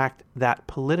to the fact that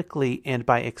politically and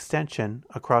by extension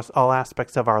across all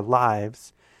aspects of our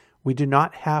lives, we do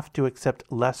not have to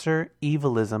accept lesser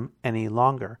evilism any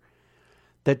longer.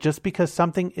 That just because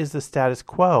something is the status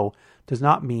quo does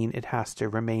not mean it has to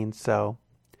remain so.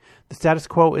 The status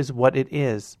quo is what it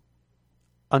is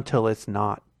until it's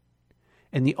not.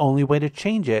 And the only way to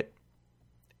change it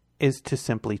is to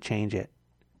simply change it.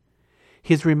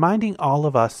 He is reminding all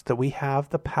of us that we have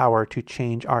the power to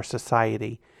change our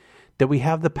society, that we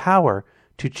have the power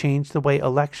to change the way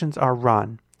elections are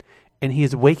run, and he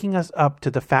is waking us up to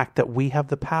the fact that we have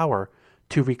the power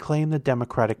to reclaim the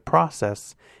democratic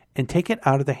process and take it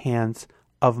out of the hands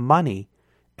of money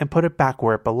and put it back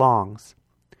where it belongs.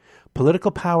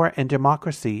 Political power and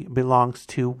democracy belongs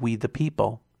to we the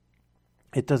people.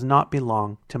 It does not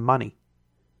belong to money.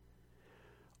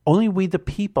 Only we the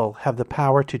people have the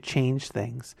power to change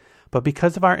things, but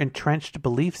because of our entrenched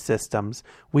belief systems,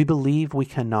 we believe we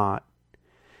cannot.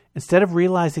 Instead of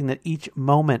realizing that each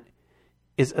moment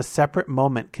is a separate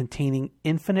moment containing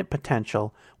infinite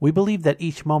potential, we believe that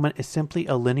each moment is simply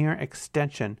a linear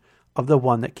extension of the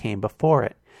one that came before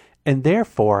it. And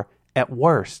therefore, at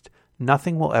worst,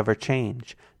 nothing will ever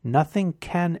change. Nothing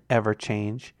can ever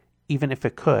change, even if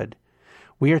it could.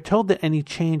 We are told that any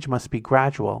change must be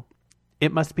gradual.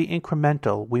 It must be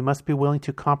incremental. We must be willing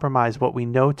to compromise what we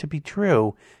know to be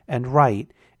true and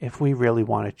right if we really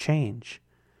want to change.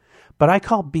 But I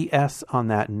call BS on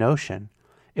that notion.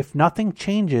 If nothing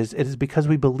changes, it is because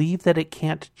we believe that it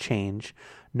can't change,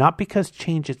 not because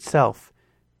change itself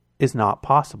is not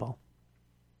possible.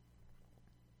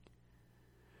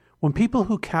 When people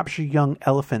who capture young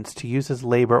elephants to use as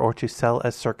labor or to sell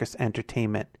as circus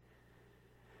entertainment,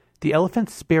 the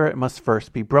elephant's spirit must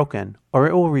first be broken, or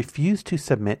it will refuse to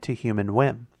submit to human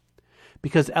whim.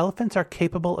 Because elephants are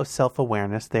capable of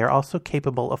self-awareness, they are also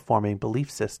capable of forming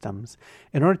belief systems.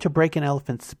 In order to break an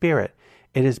elephant's spirit,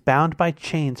 it is bound by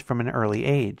chains from an early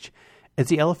age. As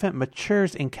the elephant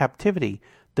matures in captivity,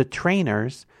 the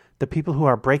trainers, the people who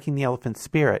are breaking the elephant's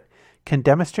spirit, can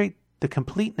demonstrate the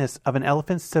completeness of an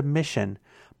elephant's submission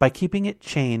by keeping it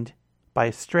chained by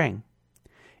a string.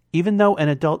 Even though an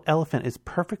adult elephant is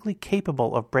perfectly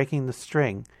capable of breaking the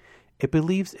string, it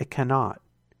believes it cannot.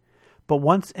 But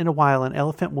once in a while an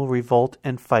elephant will revolt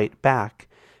and fight back,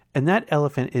 and that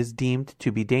elephant is deemed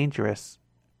to be dangerous,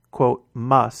 quote,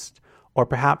 must, or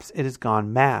perhaps it has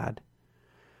gone mad,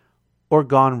 or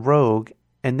gone rogue,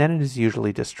 and then it is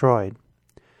usually destroyed.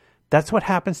 That's what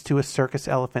happens to a circus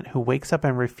elephant who wakes up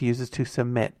and refuses to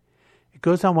submit. It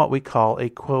goes on what we call a,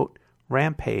 quote,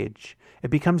 rampage. It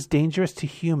becomes dangerous to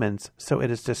humans, so it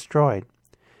is destroyed.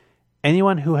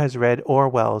 Anyone who has read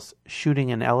Orwell's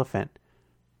Shooting an Elephant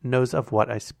knows of what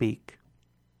I speak.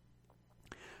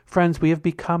 Friends, we have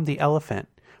become the elephant.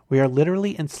 We are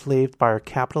literally enslaved by our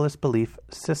capitalist belief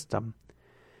system.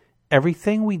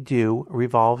 Everything we do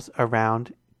revolves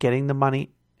around getting the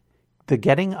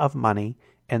getting of money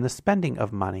and the spending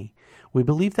of money. We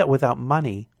believe that without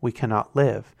money we cannot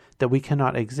live, that we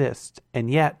cannot exist, and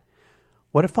yet,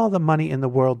 what if all the money in the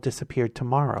world disappeared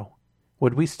tomorrow?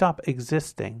 Would we stop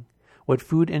existing? Would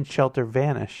food and shelter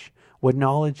vanish? Would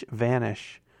knowledge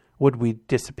vanish? Would we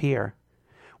disappear?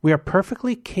 We are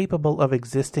perfectly capable of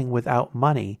existing without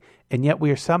money, and yet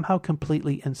we are somehow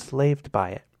completely enslaved by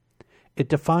it. It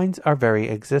defines our very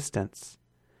existence.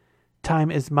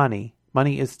 Time is money.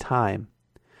 Money is time.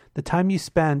 The time you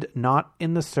spend not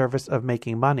in the service of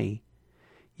making money,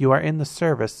 you are in the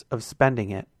service of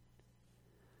spending it.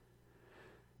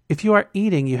 If you are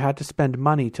eating, you had to spend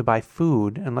money to buy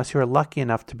food, unless you are lucky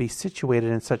enough to be situated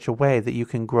in such a way that you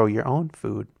can grow your own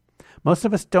food. Most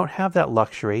of us don't have that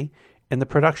luxury, and the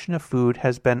production of food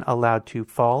has been allowed to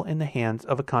fall in the hands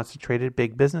of a concentrated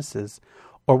big businesses,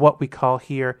 or what we call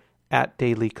here at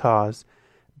Daily Cause,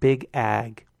 Big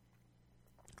Ag.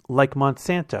 Like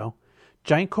Monsanto,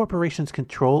 giant corporations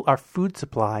control our food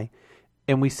supply,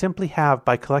 and we simply have,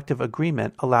 by collective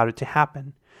agreement, allowed it to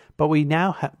happen.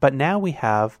 But now we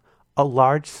have a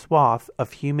large swath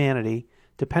of humanity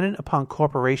dependent upon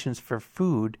corporations for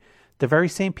food, the very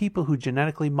same people who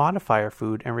genetically modify our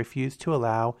food and refuse to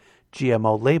allow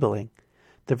GMO labeling.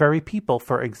 The very people,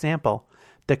 for example,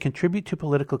 that contribute to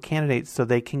political candidates so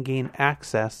they can gain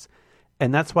access,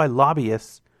 and that's why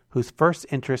lobbyists, whose first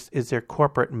interest is their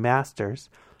corporate masters,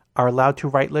 are allowed to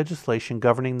write legislation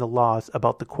governing the laws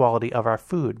about the quality of our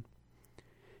food.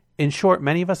 In short,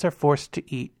 many of us are forced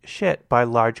to eat shit by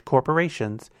large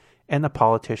corporations, and the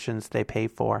politicians they pay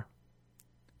for.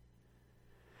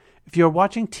 If you are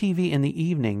watching TV in the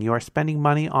evening, you are spending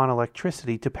money on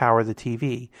electricity to power the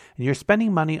TV, and you're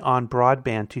spending money on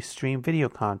broadband to stream video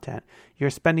content. You're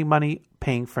spending money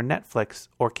paying for Netflix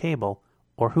or cable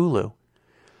or Hulu.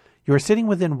 You are sitting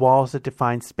within walls that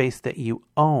define space that you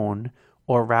own,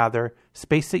 or rather,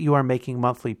 space that you are making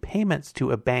monthly payments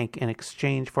to a bank in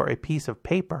exchange for a piece of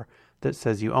paper that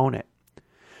says you own it.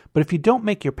 But if you don't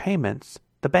make your payments,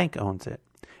 the bank owns it.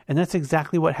 And that's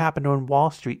exactly what happened when Wall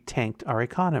Street tanked our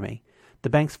economy. The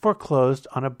banks foreclosed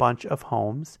on a bunch of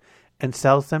homes and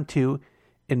sells them to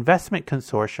investment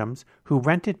consortiums who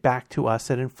rent it back to us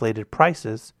at inflated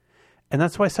prices. And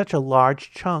that's why such a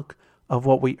large chunk of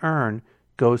what we earn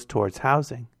goes towards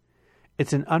housing.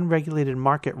 It's an unregulated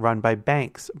market run by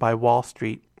banks, by Wall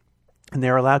Street, and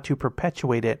they're allowed to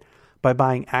perpetuate it by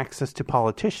buying access to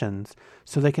politicians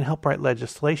so they can help write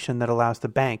legislation that allows the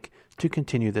bank to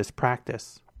continue this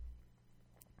practice.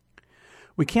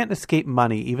 We can't escape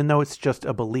money, even though it's just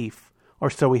a belief, or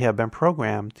so we have been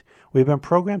programmed. We've been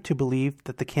programmed to believe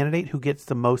that the candidate who gets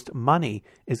the most money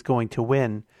is going to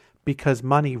win because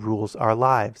money rules our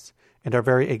lives, and our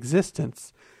very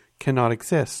existence cannot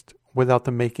exist without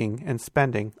the making and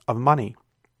spending of money.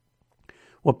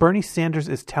 What Bernie Sanders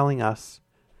is telling us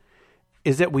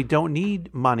is that we don't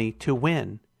need money to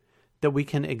win, that we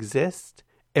can exist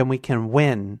and we can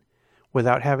win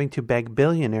without having to beg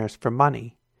billionaires for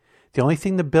money. The only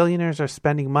thing the billionaires are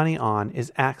spending money on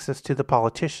is access to the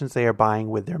politicians they are buying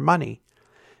with their money.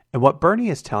 And what Bernie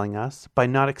is telling us, by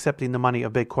not accepting the money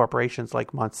of big corporations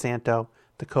like Monsanto,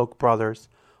 the Koch brothers,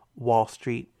 Wall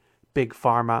Street, Big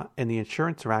Pharma, and the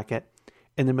insurance racket,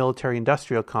 and the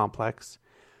military-industrial complex,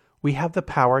 we have the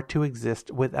power to exist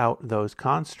without those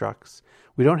constructs.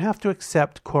 We don't have to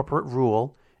accept corporate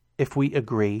rule if we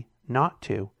agree not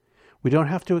to. We don't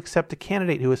have to accept a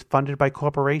candidate who is funded by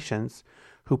corporations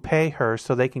who pay her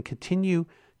so they can continue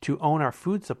to own our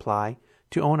food supply,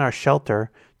 to own our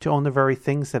shelter, to own the very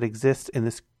things that exist in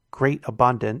this great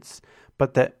abundance,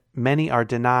 but that many are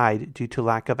denied due to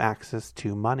lack of access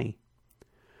to money.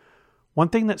 One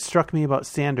thing that struck me about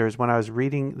Sanders when I was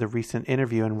reading the recent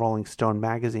interview in Rolling Stone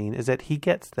magazine is that he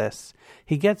gets this.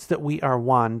 He gets that we are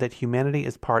one, that humanity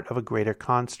is part of a greater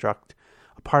construct,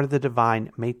 a part of the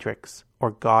divine matrix,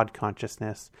 or God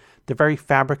consciousness, the very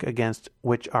fabric against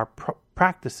which our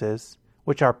practices,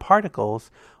 which our particles,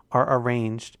 are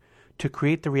arranged to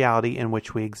create the reality in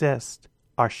which we exist,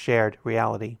 our shared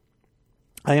reality.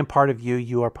 I am part of you,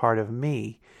 you are part of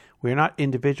me. We are not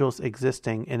individuals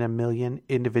existing in a million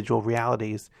individual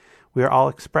realities. We are all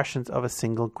expressions of a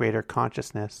single greater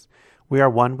consciousness. We are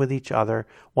one with each other,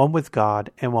 one with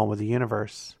God, and one with the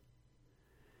universe.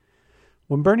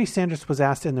 When Bernie Sanders was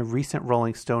asked in the recent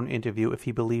Rolling Stone interview if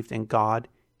he believed in God,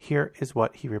 here is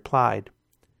what he replied.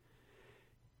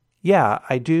 Yeah,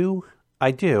 I do.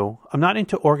 I'm not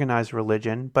into organized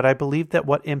religion, but I believe that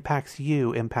what impacts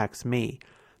you impacts me,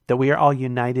 that we are all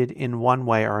united in one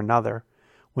way or another.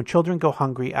 When children go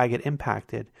hungry, I get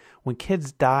impacted. When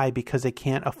kids die because they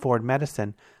can't afford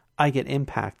medicine, I get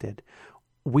impacted.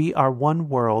 We are one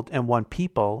world and one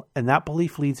people, and that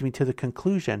belief leads me to the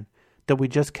conclusion that we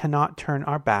just cannot turn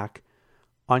our back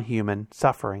on human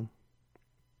suffering.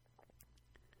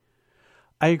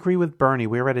 I agree with Bernie.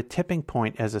 We are at a tipping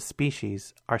point as a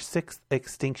species. Our sixth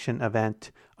extinction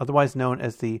event, otherwise known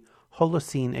as the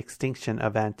Holocene extinction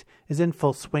event, is in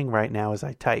full swing right now as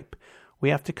I type. We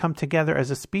have to come together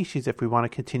as a species if we want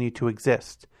to continue to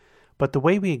exist. But the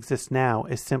way we exist now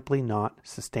is simply not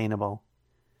sustainable.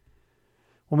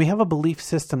 When we have a belief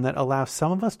system that allows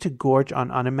some of us to gorge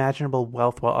on unimaginable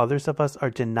wealth while others of us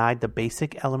are denied the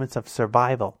basic elements of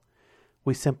survival,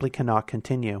 we simply cannot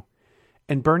continue.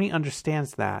 And Bernie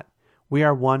understands that. We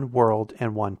are one world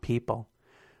and one people.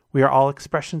 We are all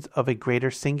expressions of a greater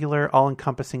singular,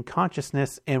 all-encompassing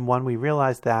consciousness, and when we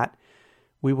realize that,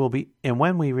 we will be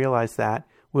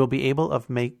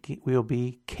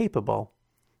capable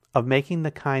of making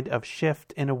the kind of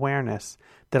shift in awareness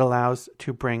that allows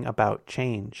to bring about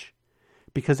change.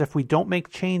 Because if we don't make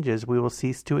changes, we will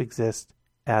cease to exist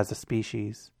as a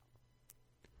species.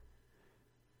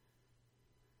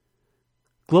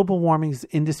 Global warming is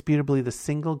indisputably the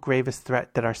single gravest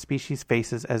threat that our species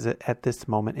faces at this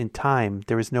moment in time.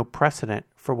 There is no precedent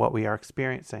for what we are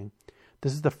experiencing.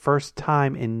 This is the first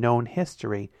time in known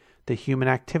history that human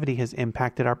activity has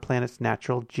impacted our planet's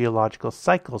natural geological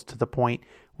cycles to the point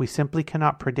we simply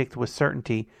cannot predict with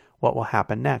certainty what will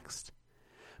happen next.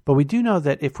 But we do know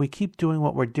that if we keep doing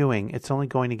what we're doing, it's only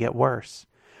going to get worse.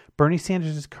 Bernie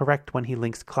Sanders is correct when he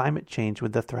links climate change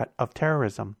with the threat of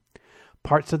terrorism.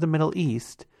 Parts of the Middle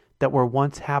East, that were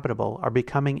once habitable are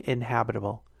becoming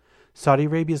inhabitable. Saudi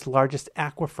Arabia's largest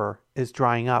aquifer is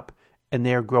drying up, and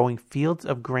they are growing fields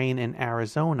of grain in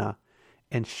Arizona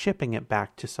and shipping it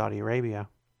back to Saudi Arabia.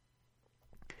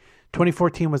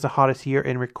 2014 was the hottest year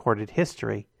in recorded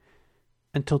history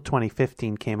until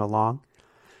 2015 came along,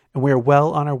 and we are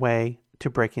well on our way to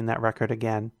breaking that record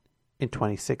again in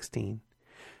 2016.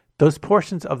 Those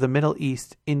portions of the Middle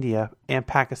East, India, and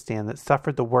Pakistan that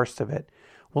suffered the worst of it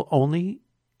will only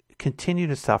continue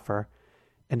to suffer,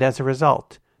 and as a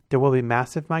result, there will be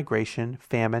massive migration,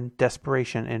 famine,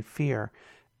 desperation, and fear,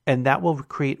 and that will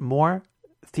create more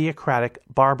theocratic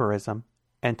barbarism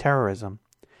and terrorism.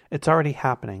 It's already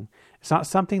happening. It's not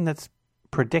something that's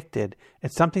predicted.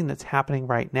 It's something that's happening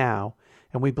right now,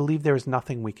 and we believe there is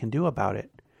nothing we can do about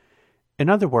it. In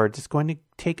other words, it's going to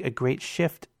take a great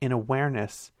shift in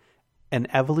awareness, an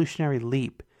evolutionary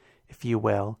leap, if you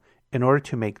will, in order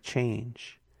to make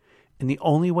change. And the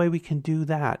only way we can do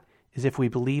that is if we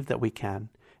believe that we can.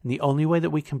 And the only way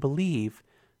that we can believe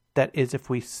that is if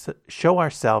we show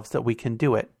ourselves that we can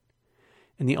do it.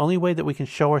 And the only way that we can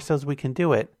show ourselves we can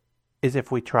do it is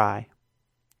if we try.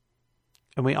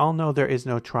 And we all know there is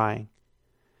no trying.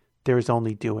 There is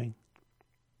only doing.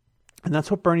 And that's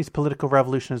what Bernie's political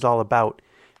revolution is all about.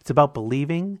 It's about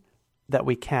believing that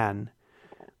we can.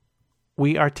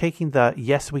 We are taking the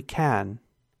yes we can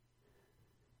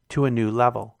to a new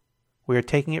level. We are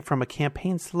taking it from a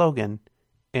campaign slogan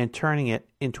and turning it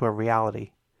into a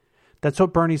reality. That's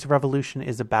what Bernie's revolution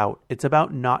is about. It's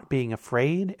about not being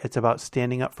afraid. It's about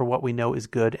standing up for what we know is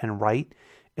good and right.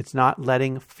 It's not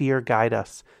letting fear guide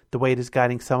us the way it is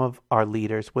guiding some of our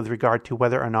leaders with regard to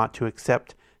whether or not to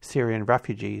accept Syrian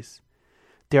refugees.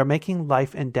 They are making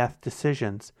life and death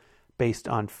decisions based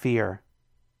on fear.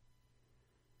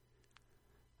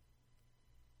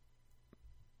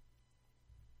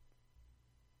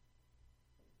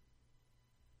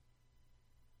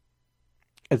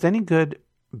 As any good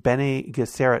Bene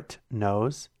Gesserit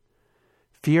knows,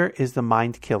 fear is the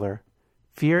mind killer.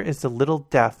 Fear is the little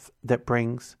death that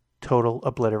brings total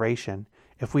obliteration.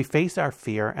 If we face our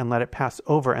fear and let it pass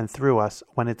over and through us,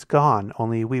 when it's gone,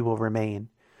 only we will remain.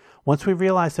 Once we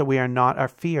realize that we are not our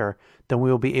fear, then we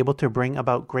will be able to bring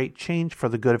about great change for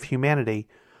the good of humanity,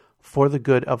 for the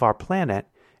good of our planet,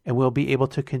 and we'll be able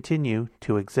to continue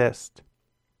to exist.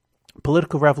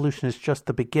 Political revolution is just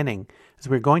the beginning, as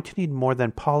we're going to need more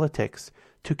than politics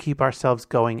to keep ourselves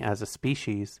going as a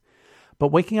species. But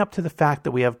waking up to the fact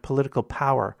that we have political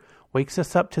power wakes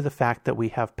us up to the fact that we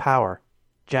have power,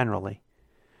 generally.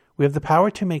 We have the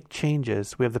power to make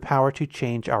changes. We have the power to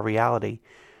change our reality.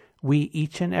 We,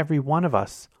 each and every one of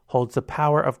us, holds the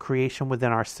power of creation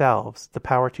within ourselves, the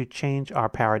power to change our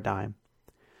paradigm.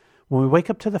 When we wake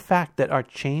up to the fact that our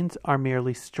chains are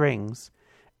merely strings,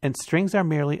 and strings are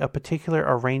merely a particular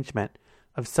arrangement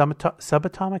of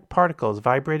subatomic particles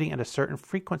vibrating at a certain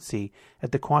frequency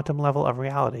at the quantum level of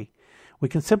reality, we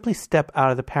can simply step out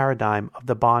of the paradigm of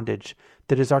the bondage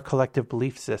that is our collective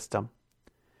belief system.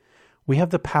 We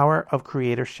have the power of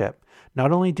creatorship.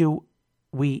 Not only do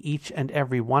we, each and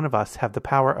every one of us, have the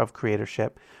power of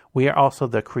creatorship, we are also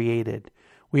the created.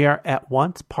 We are at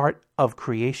once part of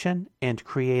creation and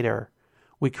creator.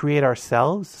 We create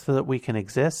ourselves so that we can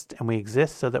exist, and we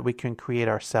exist so that we can create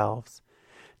ourselves.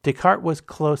 Descartes was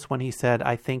close when he said,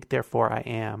 "I think, therefore I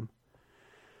am."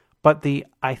 But the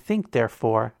 "I think,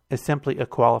 therefore" is simply a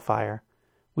qualifier.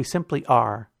 We simply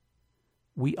are.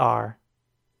 We are.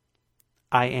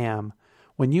 I am.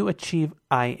 When you achieve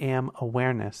I am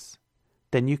awareness,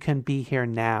 then you can be here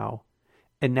now.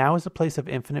 And now is a place of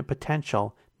infinite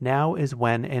potential. Now is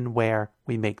when and where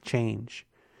we make change.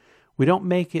 We don't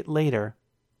make it later.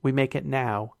 We make it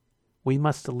now. We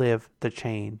must live the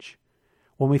change.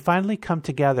 When we finally come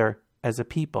together as a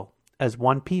people, as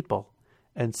one people,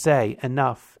 and say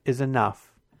enough is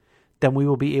enough, then we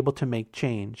will be able to make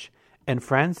change. And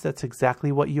friends, that's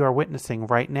exactly what you are witnessing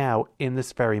right now in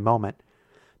this very moment.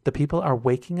 The people are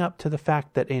waking up to the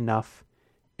fact that enough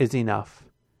is enough.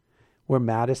 We're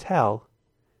mad as hell,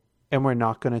 and we're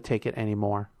not going to take it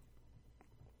anymore.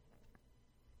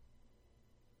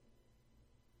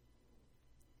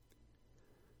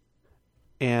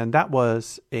 And that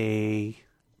was a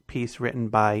piece written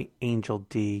by Angel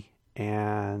D,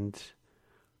 and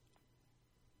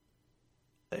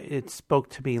it spoke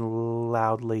to me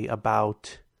loudly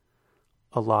about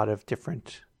a lot of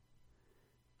different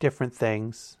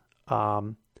things,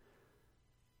 some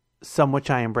which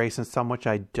I embrace and some which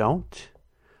I don't,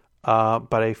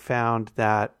 but I found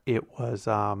that it was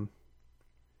a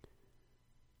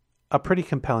pretty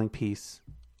compelling piece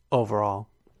overall.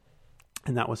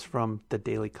 And that was from The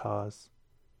Daily Cause.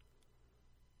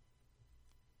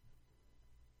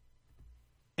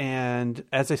 And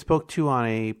as I spoke to on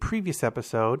a previous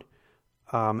episode,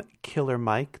 Killer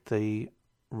Mike, the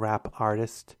rap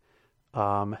artist,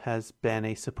 has been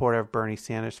a supporter of Bernie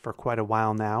Sanders for quite a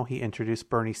while now. He introduced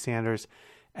Bernie Sanders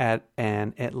at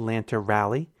an Atlanta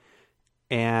rally,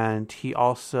 and he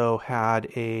also had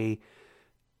a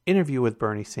interview with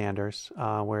Bernie Sanders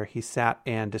where he sat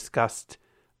and discussed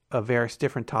various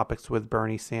different topics with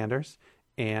Bernie Sanders,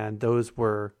 and those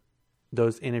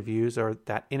interviews, or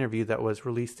that interview that was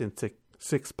released in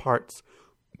six parts,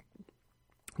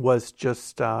 was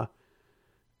just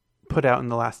put out in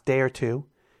the last day or two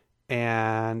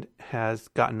and has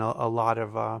gotten a lot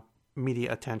of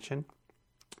media attention.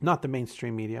 Not the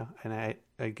mainstream media, and I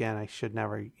should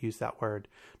never use that word.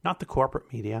 Not the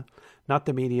corporate media, not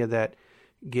the media that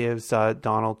gives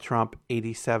Donald Trump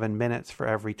 87 minutes for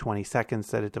every 20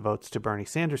 seconds that it devotes to Bernie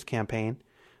Sanders' campaign.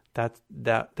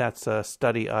 That's a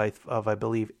study of I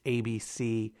believe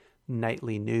ABC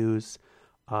Nightly News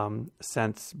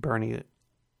since Bernie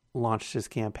launched his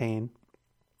campaign.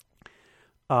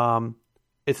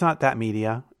 It's not that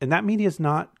media, and that media is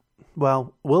not.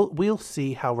 Well, we'll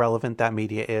see how relevant that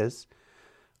media is.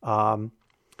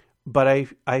 But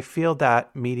I feel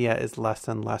that media is less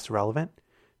and less relevant,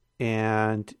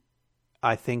 and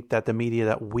I think that the media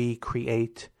that we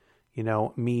create,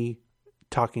 me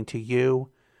talking to you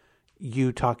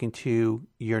talking to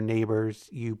your neighbors,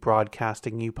 you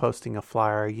broadcasting, you posting a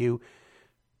flyer,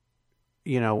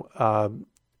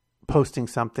 posting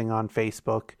something on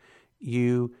Facebook,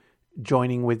 you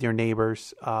joining with your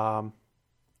neighbors, leafleting,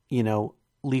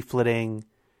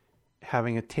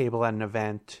 having a table at an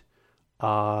event,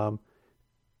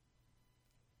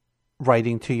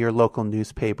 writing to your local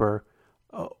newspaper.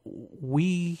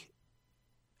 We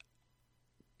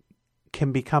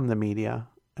can become the media,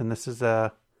 and this is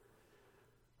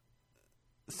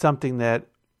something that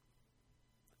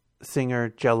singer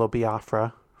Jello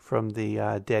Biafra from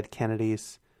the Dead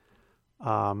Kennedys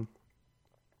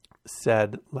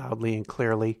said loudly and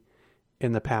clearly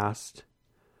in the past.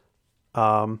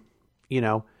 Don't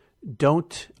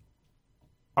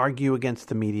argue against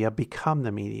the media, become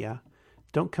the media.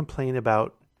 Don't complain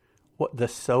about what the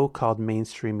so-called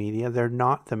mainstream media. They're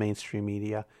not the mainstream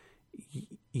media.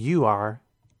 You are,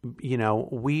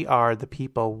 we are the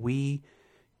people. We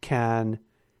can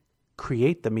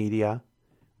create the media.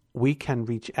 We can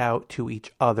reach out to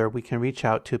each other. We can reach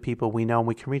out to people we know, and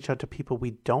we can reach out to people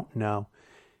we don't know.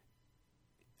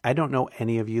 I don't know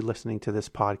any of you listening to this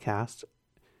podcast,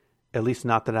 at least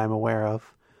not that I'm aware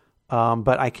of.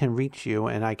 But I can reach you,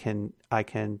 and I can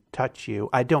touch you.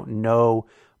 I don't know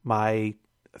my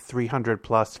 300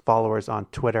 plus followers on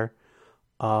Twitter.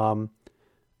 But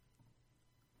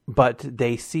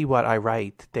they see what I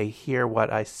write. They hear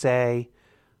what I say.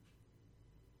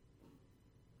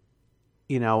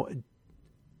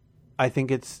 I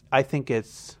think it's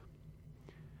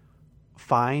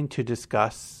fine to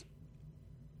discuss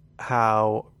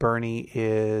how Bernie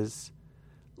is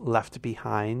left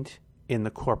behind in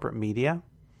the corporate media,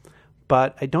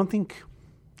 but I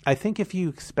think if you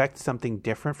expect something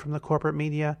different from the corporate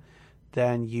media,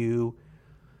 then you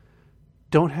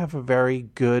don't have a very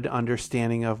good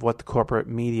understanding of what the corporate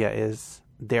media is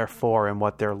there for and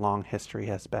what their long history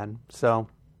has been. So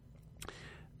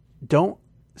don't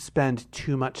spend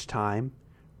too much time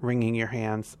wringing your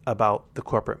hands about the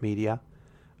corporate media.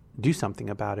 Do something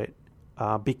about it.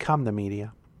 Become the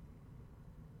media.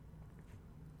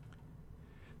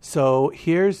 So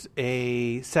here's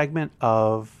a segment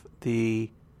of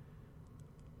the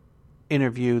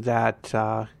interview that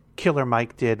Killer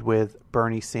Mike did with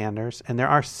Bernie Sanders. And there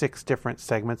are 6 different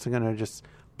segments. I'm going to just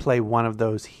play one of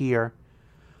those here.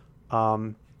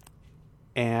 And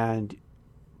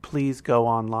please go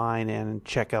online and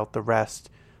check out the rest.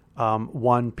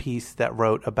 One piece that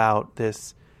wrote about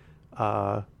this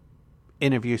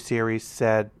interview series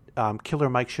said Killer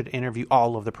Mike should interview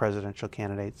all of the presidential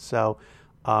candidates. So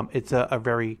it's a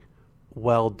very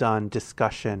well done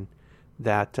discussion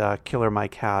that Killer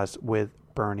Mike has with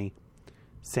Bernie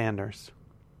Sanders.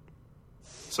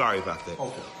 Sorry about that.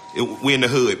 Okay. We're in the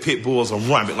hood. Pit bulls are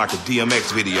running like a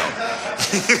DMX video.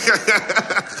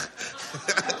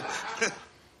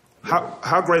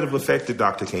 How great of effect did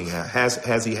Dr. King have?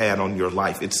 Has he had on your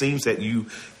life? It seems that you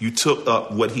took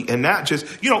up what he, and not just,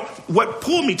 what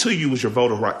pulled me to you was your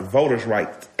Voters'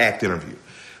 Rights Act interview.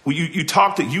 Well, you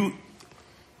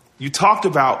talked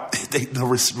about the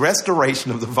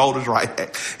restoration of the Voters' Rights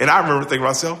Act. And I remember thinking to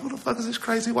myself, who the fuck is this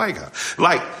crazy white guy?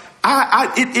 Like,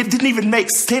 it didn't even make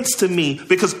sense to me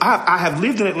because I have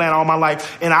lived in Atlanta all my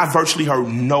life and I virtually heard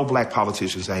no black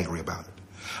politicians angry about it.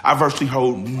 I virtually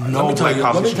heard no black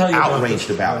politician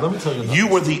outraged about it. You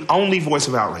were the only voice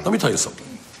of outrage. Let me tell you something.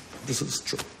 This is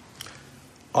true.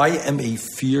 I am a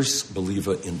fierce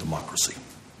believer in democracy.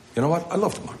 You know what? I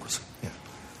love democracy. Yeah.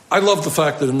 I love the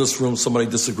fact that in this room somebody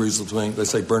disagrees with me. They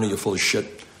say, Bernie, you're full of shit.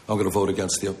 I'm going to vote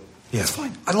against you. Yeah. That's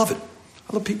fine. I love it.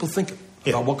 I love people thinking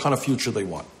about what kind of future they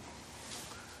want.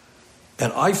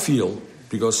 And I feel,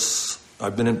 because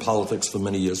I've been in politics for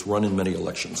many years, run in many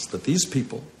elections, that these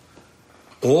people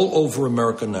all over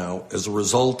America now, as a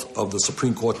result of the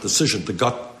Supreme Court decision to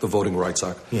gut the Voting Rights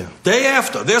Act, day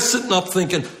after, they're sitting up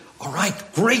thinking, all right,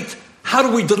 great. How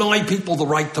do we deny people the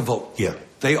right to vote? Yeah.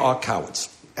 They are cowards.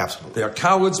 Absolutely. They are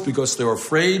cowards because they're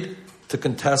afraid to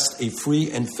contest a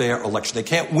free and fair election. They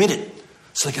can't win it.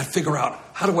 So they got to figure out,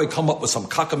 how do I come up with some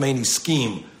cockamamie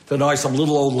scheme to deny some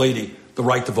little old lady the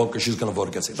right to vote because she's going to vote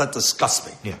against it? That disgusts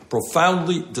me. Yeah.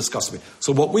 Profoundly disgusts me.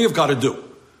 So what we have got to do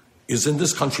is in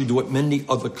this country do what many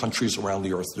other countries around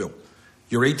the earth do.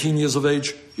 You're 18 years of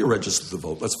age, you're registered to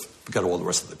vote. Let's forget all the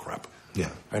rest of the crap. Yeah.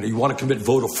 And if you want to commit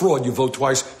voter fraud, you vote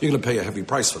twice, you're going to pay a heavy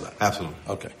price for that. Absolutely.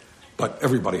 Okay. But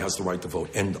everybody has the right to vote.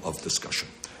 End of discussion.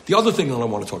 The other thing that I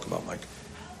want to talk about, Mike,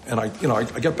 and I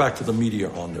get back to the media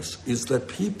on this, is that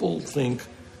people think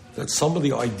that some of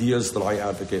the ideas that I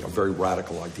advocate are very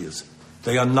radical ideas.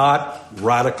 They are not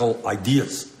radical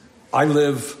ideas. Do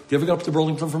you ever get up to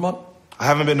Burlington, Vermont? I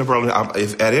haven't been to Burlington.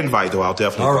 If at invite, though, I'll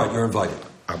definitely. All right, you're invited.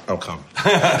 I'll come.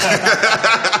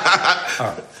 All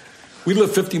right. We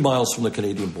live 50 miles from the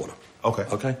Canadian border.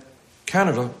 Okay.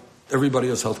 Canada, everybody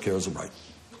has health care as a right.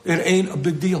 It ain't a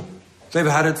big deal. They've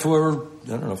had it for,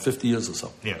 50 years or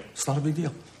so. Yeah. It's not a big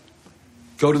deal.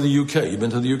 Go to the UK. You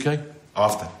been to the UK?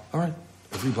 Often. All right.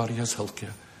 Everybody has health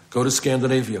care. Go to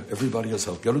Scandinavia. Everybody has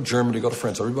health care. Go to Germany. Go to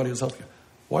France. Everybody has health care.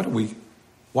 Why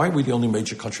are we the only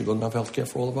major country that doesn't have health care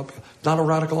for all of our people? Not a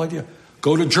radical idea.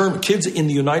 Go to Germany. Kids in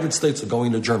the United States are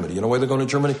going to Germany. You know why they're going to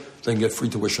Germany? They can get free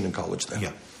tuition in college there.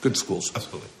 Yeah. Good schools.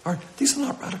 Absolutely. All right. These are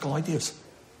not radical ideas.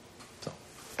 So.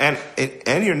 And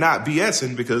you're not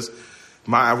BSing, because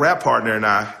my rap partner and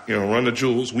I, Run the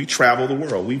Jewels, we travel the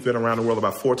world. We've been around the world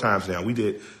about 4 times now. We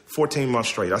did 14 months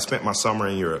straight. I spent my summer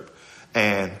in Europe.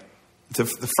 And the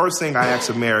first thing I ask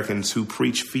Americans who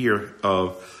preach fear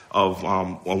of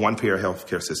a one-payer health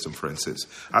care system, for instance,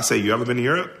 I say, you ever been to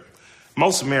Europe?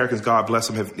 Most Americans, God bless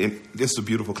them, this is a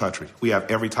beautiful country. We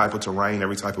have every type of terrain,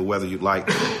 every type of weather you'd like.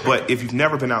 But if you've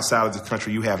never been outside of this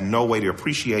country, you have no way to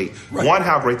appreciate, one,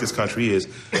 how great this country is,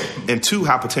 and two,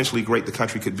 how potentially great the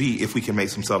country could be if we can make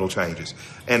some subtle changes.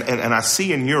 And I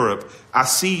see in Europe, I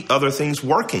see other things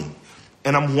working.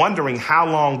 And I'm wondering how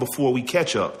long before we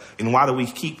catch up, and why do we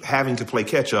keep having to play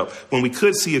catch up when we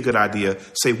could see a good idea,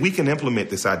 say we can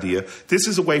implement this idea. This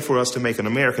is a way for us to make an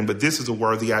American, but this is a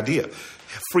worthy idea.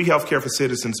 Free health care for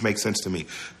citizens makes sense to me.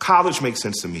 College makes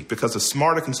sense to me, because the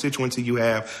smarter constituency you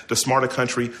have, the smarter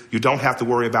country, you don't have to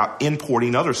worry about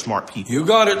importing other smart people. You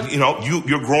got it.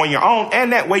 You're growing your own,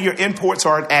 and that way your imports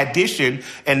are an addition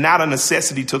and not a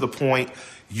necessity, to the point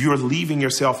you're leaving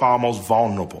yourself almost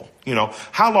vulnerable.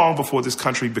 How long before this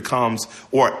country becomes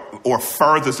or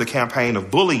furthers the campaign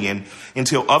of bullying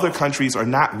until other countries are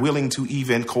not willing to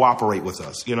even cooperate with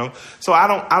us, So I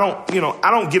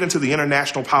don't get into the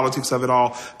international politics of it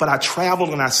all, but I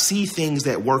travel and I see things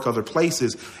that work other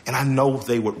places, and I know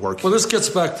they would work. Well, this gets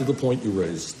back to the point you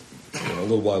raised a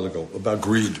little while ago about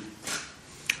greed.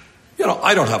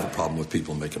 I don't have a problem with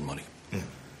people making money.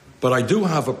 But I do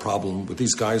have a problem with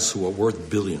these guys who are worth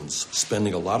billions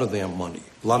spending a lot of their money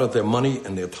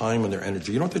and their time and their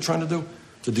energy. You know what they're trying to do?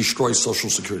 To destroy Social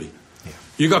Security. Yeah.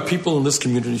 You got people in this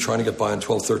community trying to get by on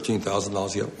 $12,000,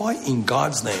 $13,000 a year. Why in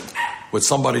God's name would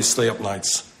somebody stay up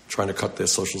nights trying to cut their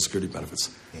Social Security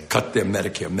benefits, cut their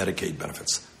Medicare, Medicaid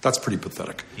benefits? That's pretty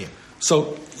pathetic. Yeah.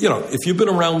 So, if you've been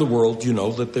around the world, you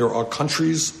know that there are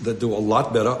countries that do a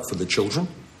lot better for the children.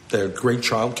 They have great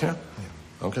child care.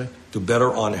 Yeah. Okay? Do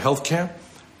better on health care,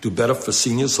 do better for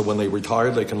seniors, so when they retire,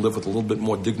 they can live with a little bit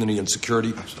more dignity and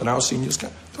security than our seniors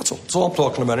can. That's all. That's all I'm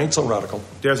talking about. It ain't so radical.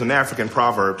 There's an African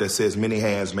proverb that says, many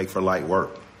hands make for light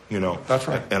work. That's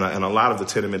right. And a lot of the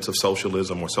tenements of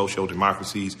socialism or social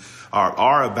democracies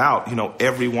are about,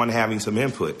 everyone having some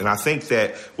input. And I think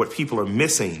that what people are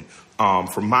missing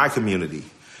from my community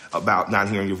about not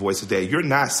hearing your voice today, you're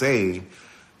not saying,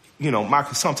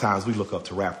 Marcus, sometimes we look up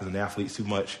to rappers and athletes too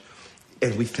much.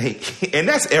 And we think, and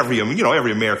that's every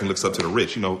American looks up to the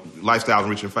rich. Lifestyle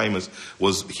Rich and Famous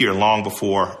was here long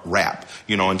before rap,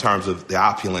 in terms of the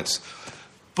opulence.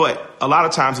 But a lot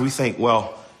of times we think,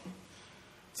 well,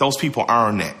 those people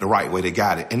earned that the right way. They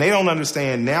got it. And they don't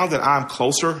understand, now that I'm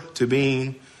closer to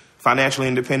being financially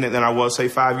independent than I was, say,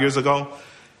 5 years ago,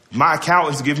 My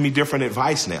accountants give me different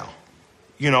advice now.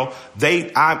 You know,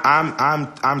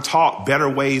 I'm taught better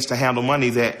ways to handle money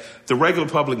that the regular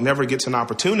public never gets an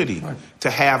opportunity to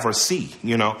have or see.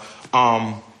 You know,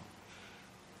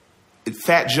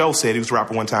 Fat Joe said, he was a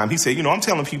rapper one time. He said, you know, I'm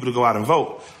telling people to go out and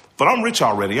vote, but I'm rich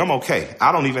already. I'm okay.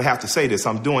 I don't even have to say this.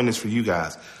 I'm doing this for you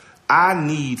guys. I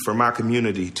need for my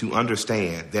community to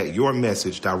understand that your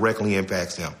message directly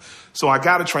impacts them. So I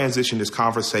got to transition this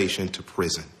conversation to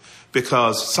prison,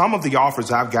 because some of the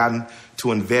offers I've gotten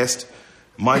to invest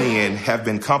money in have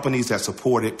been companies that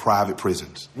supported private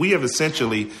prisons. We have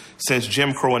essentially, since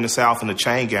Jim Crow in the South and the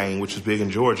chain gang, which is big in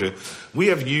Georgia, we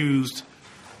have used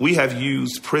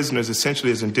prisoners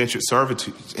essentially as indentured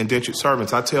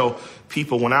servants. I tell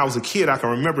people, when I was a kid, I can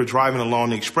remember driving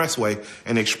along the expressway,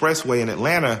 and the expressway in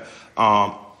Atlanta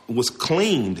was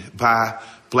cleaned by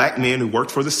black men who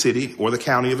worked for the city or the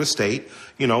county or the state,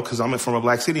 you know, because I'm from a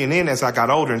black city. And then as I got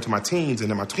older, into my teens and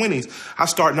in my 20s, I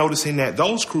started noticing that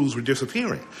those crews were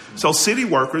disappearing. So city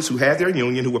workers who had their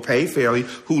union, who were paid fairly,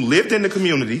 who lived in the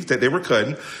communities that they were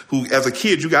cutting, who as a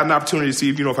kid, you got an opportunity to see,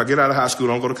 if, you know, if I get out of high school,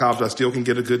 don't go to college, I still can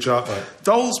get a good job. Right.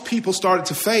 Those people started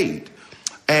to fade.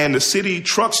 And the city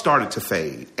trucks started to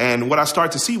fade. And what I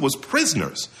started to see was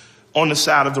prisoners on the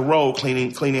side of the road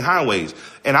cleaning highways.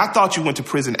 And I thought you went to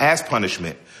prison as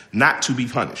punishment, not to be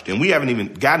punished. And we haven't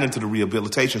even gotten into the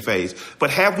rehabilitation phase. But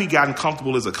have we gotten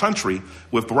comfortable as a country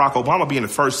with Barack Obama being the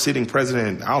first sitting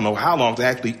president in I don't know how long to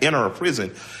actually enter a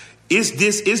prison? Is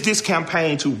this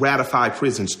campaign to ratify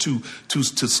prisons, to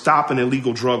stop an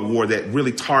illegal drug war that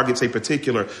really targets a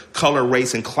particular color,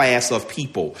 race, and class of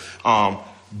people?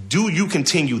 Do you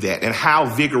continue that? And how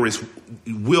vigorous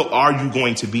are you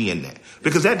going to be in that?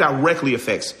 Because that directly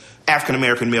affects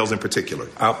African-American males in particular.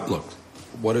 Look,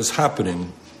 what is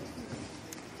happening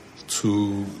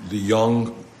to the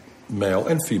young male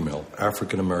and female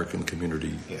African-American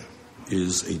community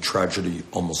is a tragedy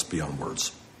almost beyond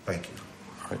words. Thank you.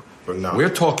 Right? We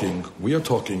are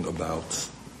talking about,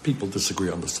 people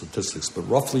disagree on the statistics, but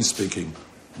roughly speaking,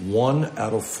 1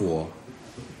 out of 4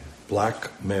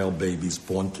 black male babies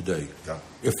born today,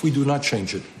 if we do not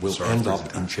change it, will end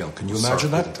up in jail. Can you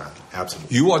imagine that?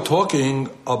 Absolutely. You are talking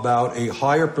about a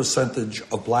higher percentage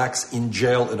of blacks in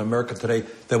jail in America today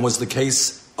than was the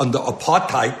case under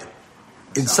apartheid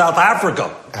in South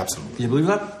Africa. Absolutely. Can you believe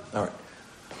that? All right.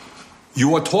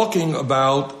 You are talking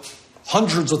about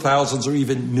hundreds of thousands or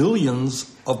even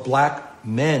millions of black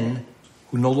men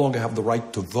who no longer have the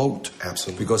right to vote.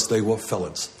 Absolutely. Because they were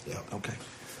felons. Yeah. Okay.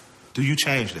 Do you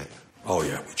change that? Oh,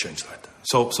 yeah, we changed that.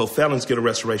 So felons get a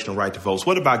restoration of right to vote.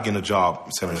 What about getting a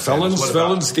job, Senator Felons,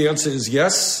 Sanders? the answer is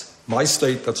yes. My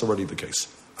state, that's already the case.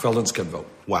 Felons can vote.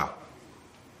 Wow.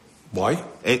 Why?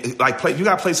 You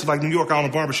got places like New York, I own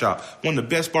a barbershop. One of the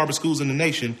best barber schools in the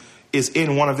nation is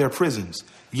in one of their prisons.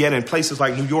 Yet in places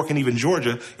like New York and even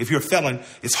Georgia, if you're a felon,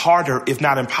 it's harder, if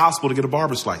not impossible, to get a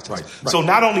barber's license. Right. So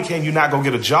not only can you not go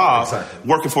get a job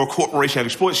working for a corporation that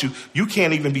exploits you, you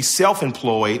can't even be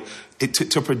self-employed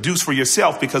to produce for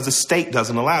yourself because the state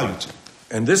doesn't allow you to.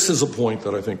 And this is a point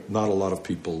that I think not a lot of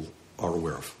people are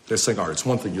aware of. They're saying, all right, it's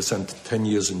one thing, you spent 10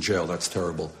 years in jail, that's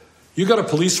terrible. You got a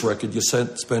police record, you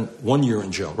spent 1 year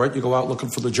in jail, right? You go out looking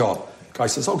for the job. Guy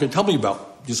says, okay, tell me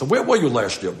about, you say, where were you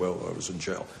last year? Well, I was in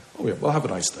jail. Oh, yeah, well, have a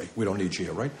nice day. We don't need you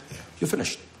here, right? Yeah. You're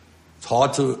finished. It's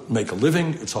hard to make a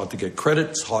living. It's hard to get credit.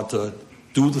 It's hard to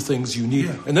do the things you need.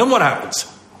 Yeah. And then what happens?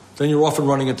 Then you're off and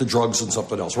running into drugs and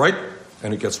something else, right?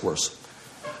 And it gets worse.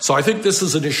 So I think this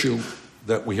is an issue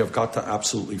that we have got to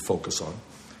absolutely focus on.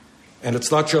 And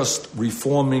it's not just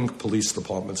reforming police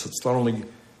departments. It's not only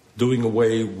doing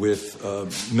away with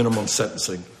minimum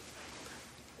sentencing,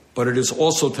 but it is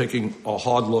also taking a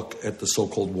hard look at the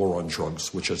so-called war on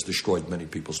drugs, which has destroyed many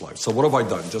people's lives. So what have I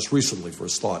done? Just recently, for a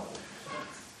start,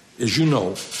 as you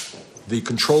know, the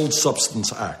Controlled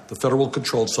Substance Act, the Federal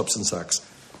Controlled Substance Act,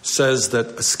 says that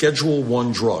a Schedule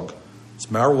I drug,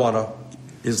 marijuana,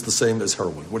 is the same as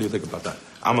heroin. What do you think about that?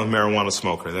 I'm a marijuana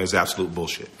smoker. That is absolute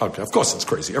bullshit. Okay, of course it's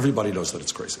crazy. Everybody knows that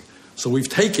it's crazy. So we've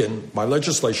taken, my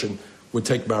legislation would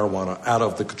take marijuana out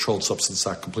of the Controlled Substance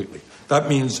Act completely. That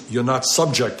means you're not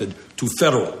subjected to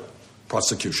federal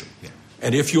prosecution. Yeah.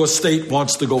 And if your state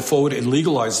wants to go forward and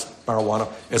legalize marijuana,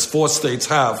 as 4 states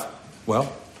have,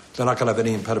 well, they're not going to have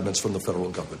any impediments from the federal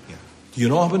government. Yeah. Do you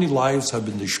know how many lives have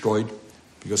been destroyed?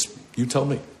 Because you tell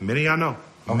me. Many I know.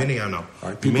 Okay. Many I know. All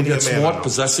right. People get smart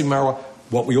possessing marijuana.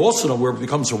 What we also know, where it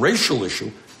becomes a racial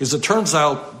issue, is it turns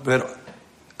out that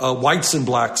whites and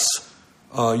blacks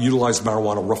utilize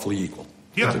marijuana roughly equal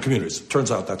in the communities. It turns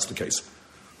out that's the case.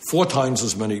 4 times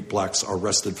as many blacks are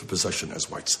arrested for possession as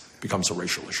whites. It becomes a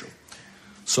racial issue.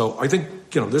 So I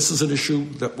think, this is an issue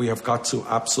that we have got to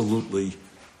absolutely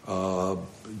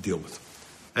deal with.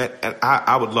 And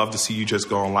I would love to see you just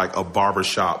go on like a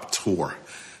barbershop tour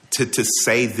to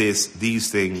say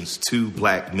these things to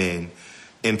black men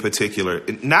in particular.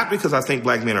 Not because I think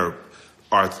black men are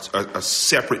a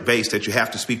separate base that you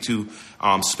have to speak to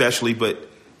specially, but,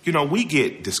 we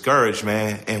get discouraged,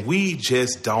 man, and we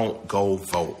just don't go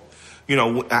vote.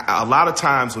 A lot of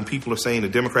times when people are saying the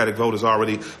Democratic vote is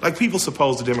already, like people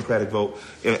suppose the Democratic vote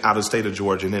out of the state of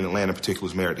Georgia and in Atlanta in particular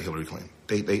is married to Hillary Clinton.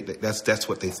 That's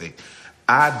what they think.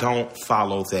 I don't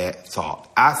follow that thought.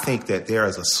 I think that there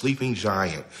is a sleeping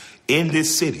giant in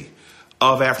this city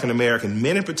of African American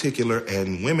men in particular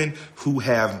and women who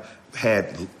have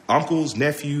had uncles,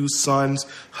 nephews, sons,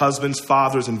 husbands,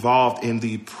 fathers involved in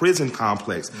the prison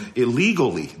complex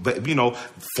illegally, but,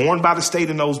 formed by the state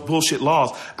in those bullshit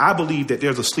laws. I believe that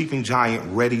there's a sleeping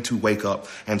giant ready to wake up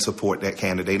and support that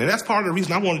candidate. And that's part of the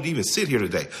reason I wanted to even sit here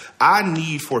today. I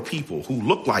need for people who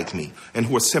look like me and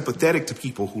who are sympathetic to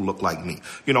people who look like me.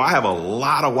 I have a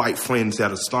lot of white friends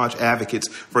that are staunch advocates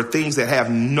for things that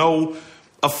have no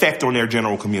effect on their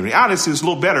general community. Honestly, it's a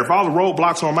little better. If all the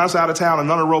roadblocks are on my side of town and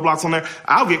none of the roadblocks on there,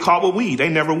 I'll get caught with weed. They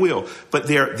never will. But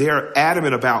they're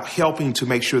adamant about helping to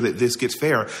make sure that this gets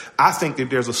fair. I think that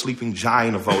there's a sleeping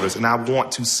giant of voters, and I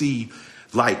want to see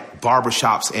like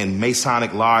barbershops and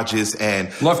Masonic lodges and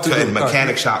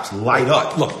mechanic shops light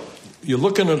up. Look, you're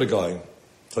looking at a guy,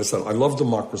 as I said, I love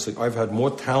democracy. I've had more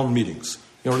town meetings.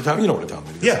 You know what a town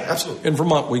meeting is? Yeah, absolutely. In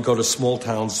Vermont, we go to small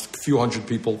towns, a few hundred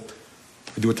people.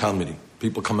 We do a town meeting.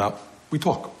 People come out, we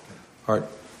talk. All right,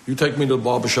 you take me to the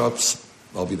barbershops,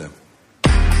 I'll be there.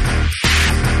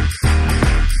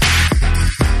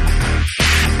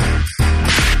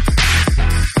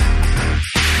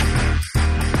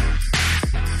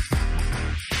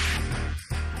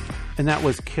 And that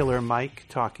was Killer Mike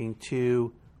talking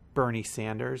to Bernie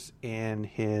Sanders in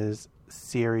his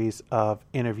series of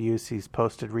interviews he's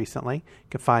posted recently. You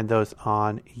can find those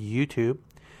on YouTube.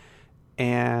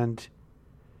 And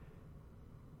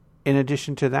in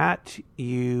addition to that,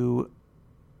 you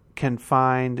can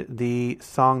find the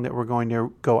song that we're going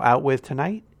to go out with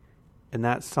tonight. And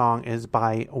that song is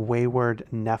by Wayward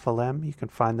Nephilim. You can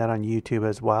find that on YouTube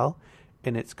as well.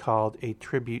 And it's called A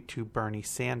Tribute to Bernie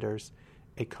Sanders,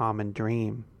 A Common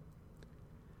Dream.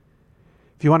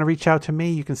 If you want to reach out to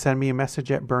me, you can send me a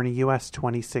message at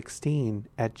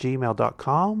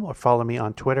BernieUS2016@gmail.com or follow me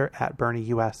on Twitter at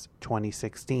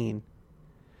BernieUS2016.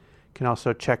 You can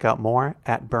also check out more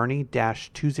at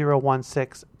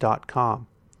Bernie-2016.com.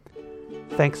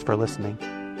 Thanks for listening.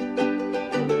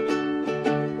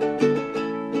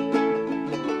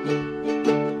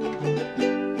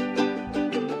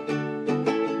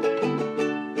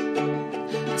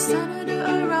 Senator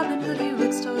or Robin Hood, he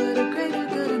works toward a greater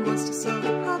good and wants to solve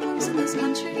the problems in this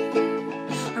country.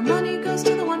 Our money goes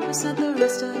to the 1%, the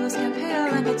rest of us can't pay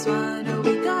our rent, that's why no,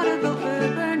 we gotta vote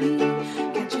for Bernie.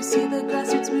 Can't you see the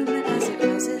grassroots movement as it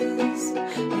rises?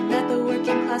 Unite the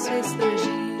working class, face the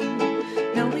regime.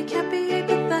 No, we can't be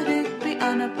apathetic, be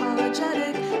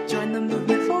unapologetic. Join the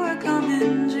movement for a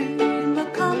common dream, a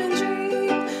common dream,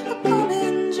 a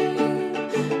common dream.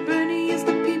 Bernie is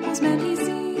the people's man, he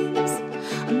seems.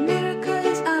 America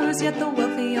is ours, yet the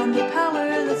wealthy own the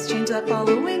power. Let's change that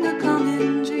following a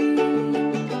common dream.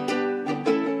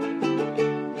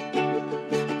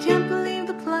 I can't believe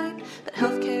the plight that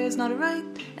healthcare is not a right,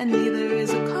 and neither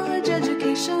is a college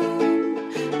education.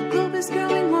 The globe is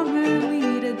growing warmer, we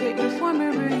need a great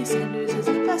reformer. Bernie Sanders is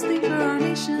the best thing for our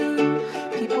nation.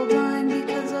 People dying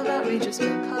because of outrageous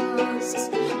bill costs.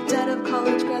 Debt of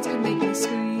college grads can make me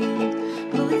scream.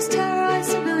 Police terrorize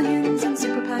civilians and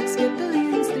super PACs get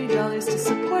billions. $3 to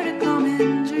support a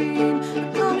common dream.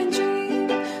 A common dream,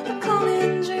 a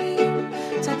common dream.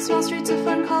 Tax Wall Street to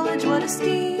fund college, what a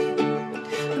scheme.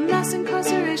 The mass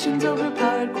incarceration's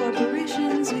overpowered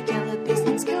corporations. We can't let these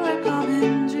things kill our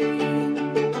common dream.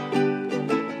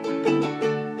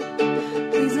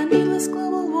 Please, a needless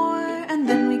global war, and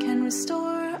then we can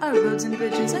restore our roads and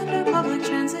bridges and our public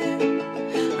transit.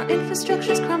 Our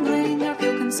infrastructure's crumbling, our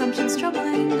fuel consumption's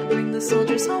troubling. Bring the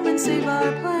soldiers home and save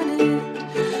our planet.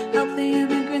 Healthy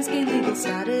immigrants gain legal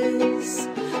status.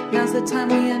 Now's the time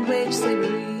we end wage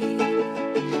slavery.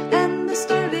 End the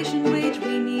starvation wage,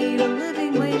 we need a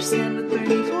living wage. Stand with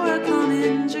Bernie for a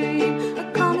common dream.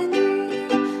 A common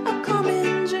dream, a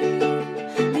common dream.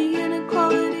 The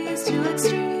inequality is too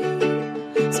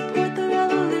extreme. Support the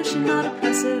revolution, not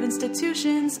oppressive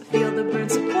institutions. Feel the burn,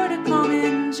 support a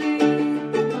common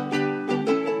dream.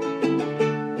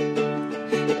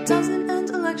 It doesn't end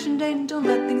election day, don't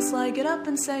let things slide. Get up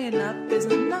and say enough is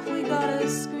enough, we gotta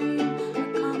scream.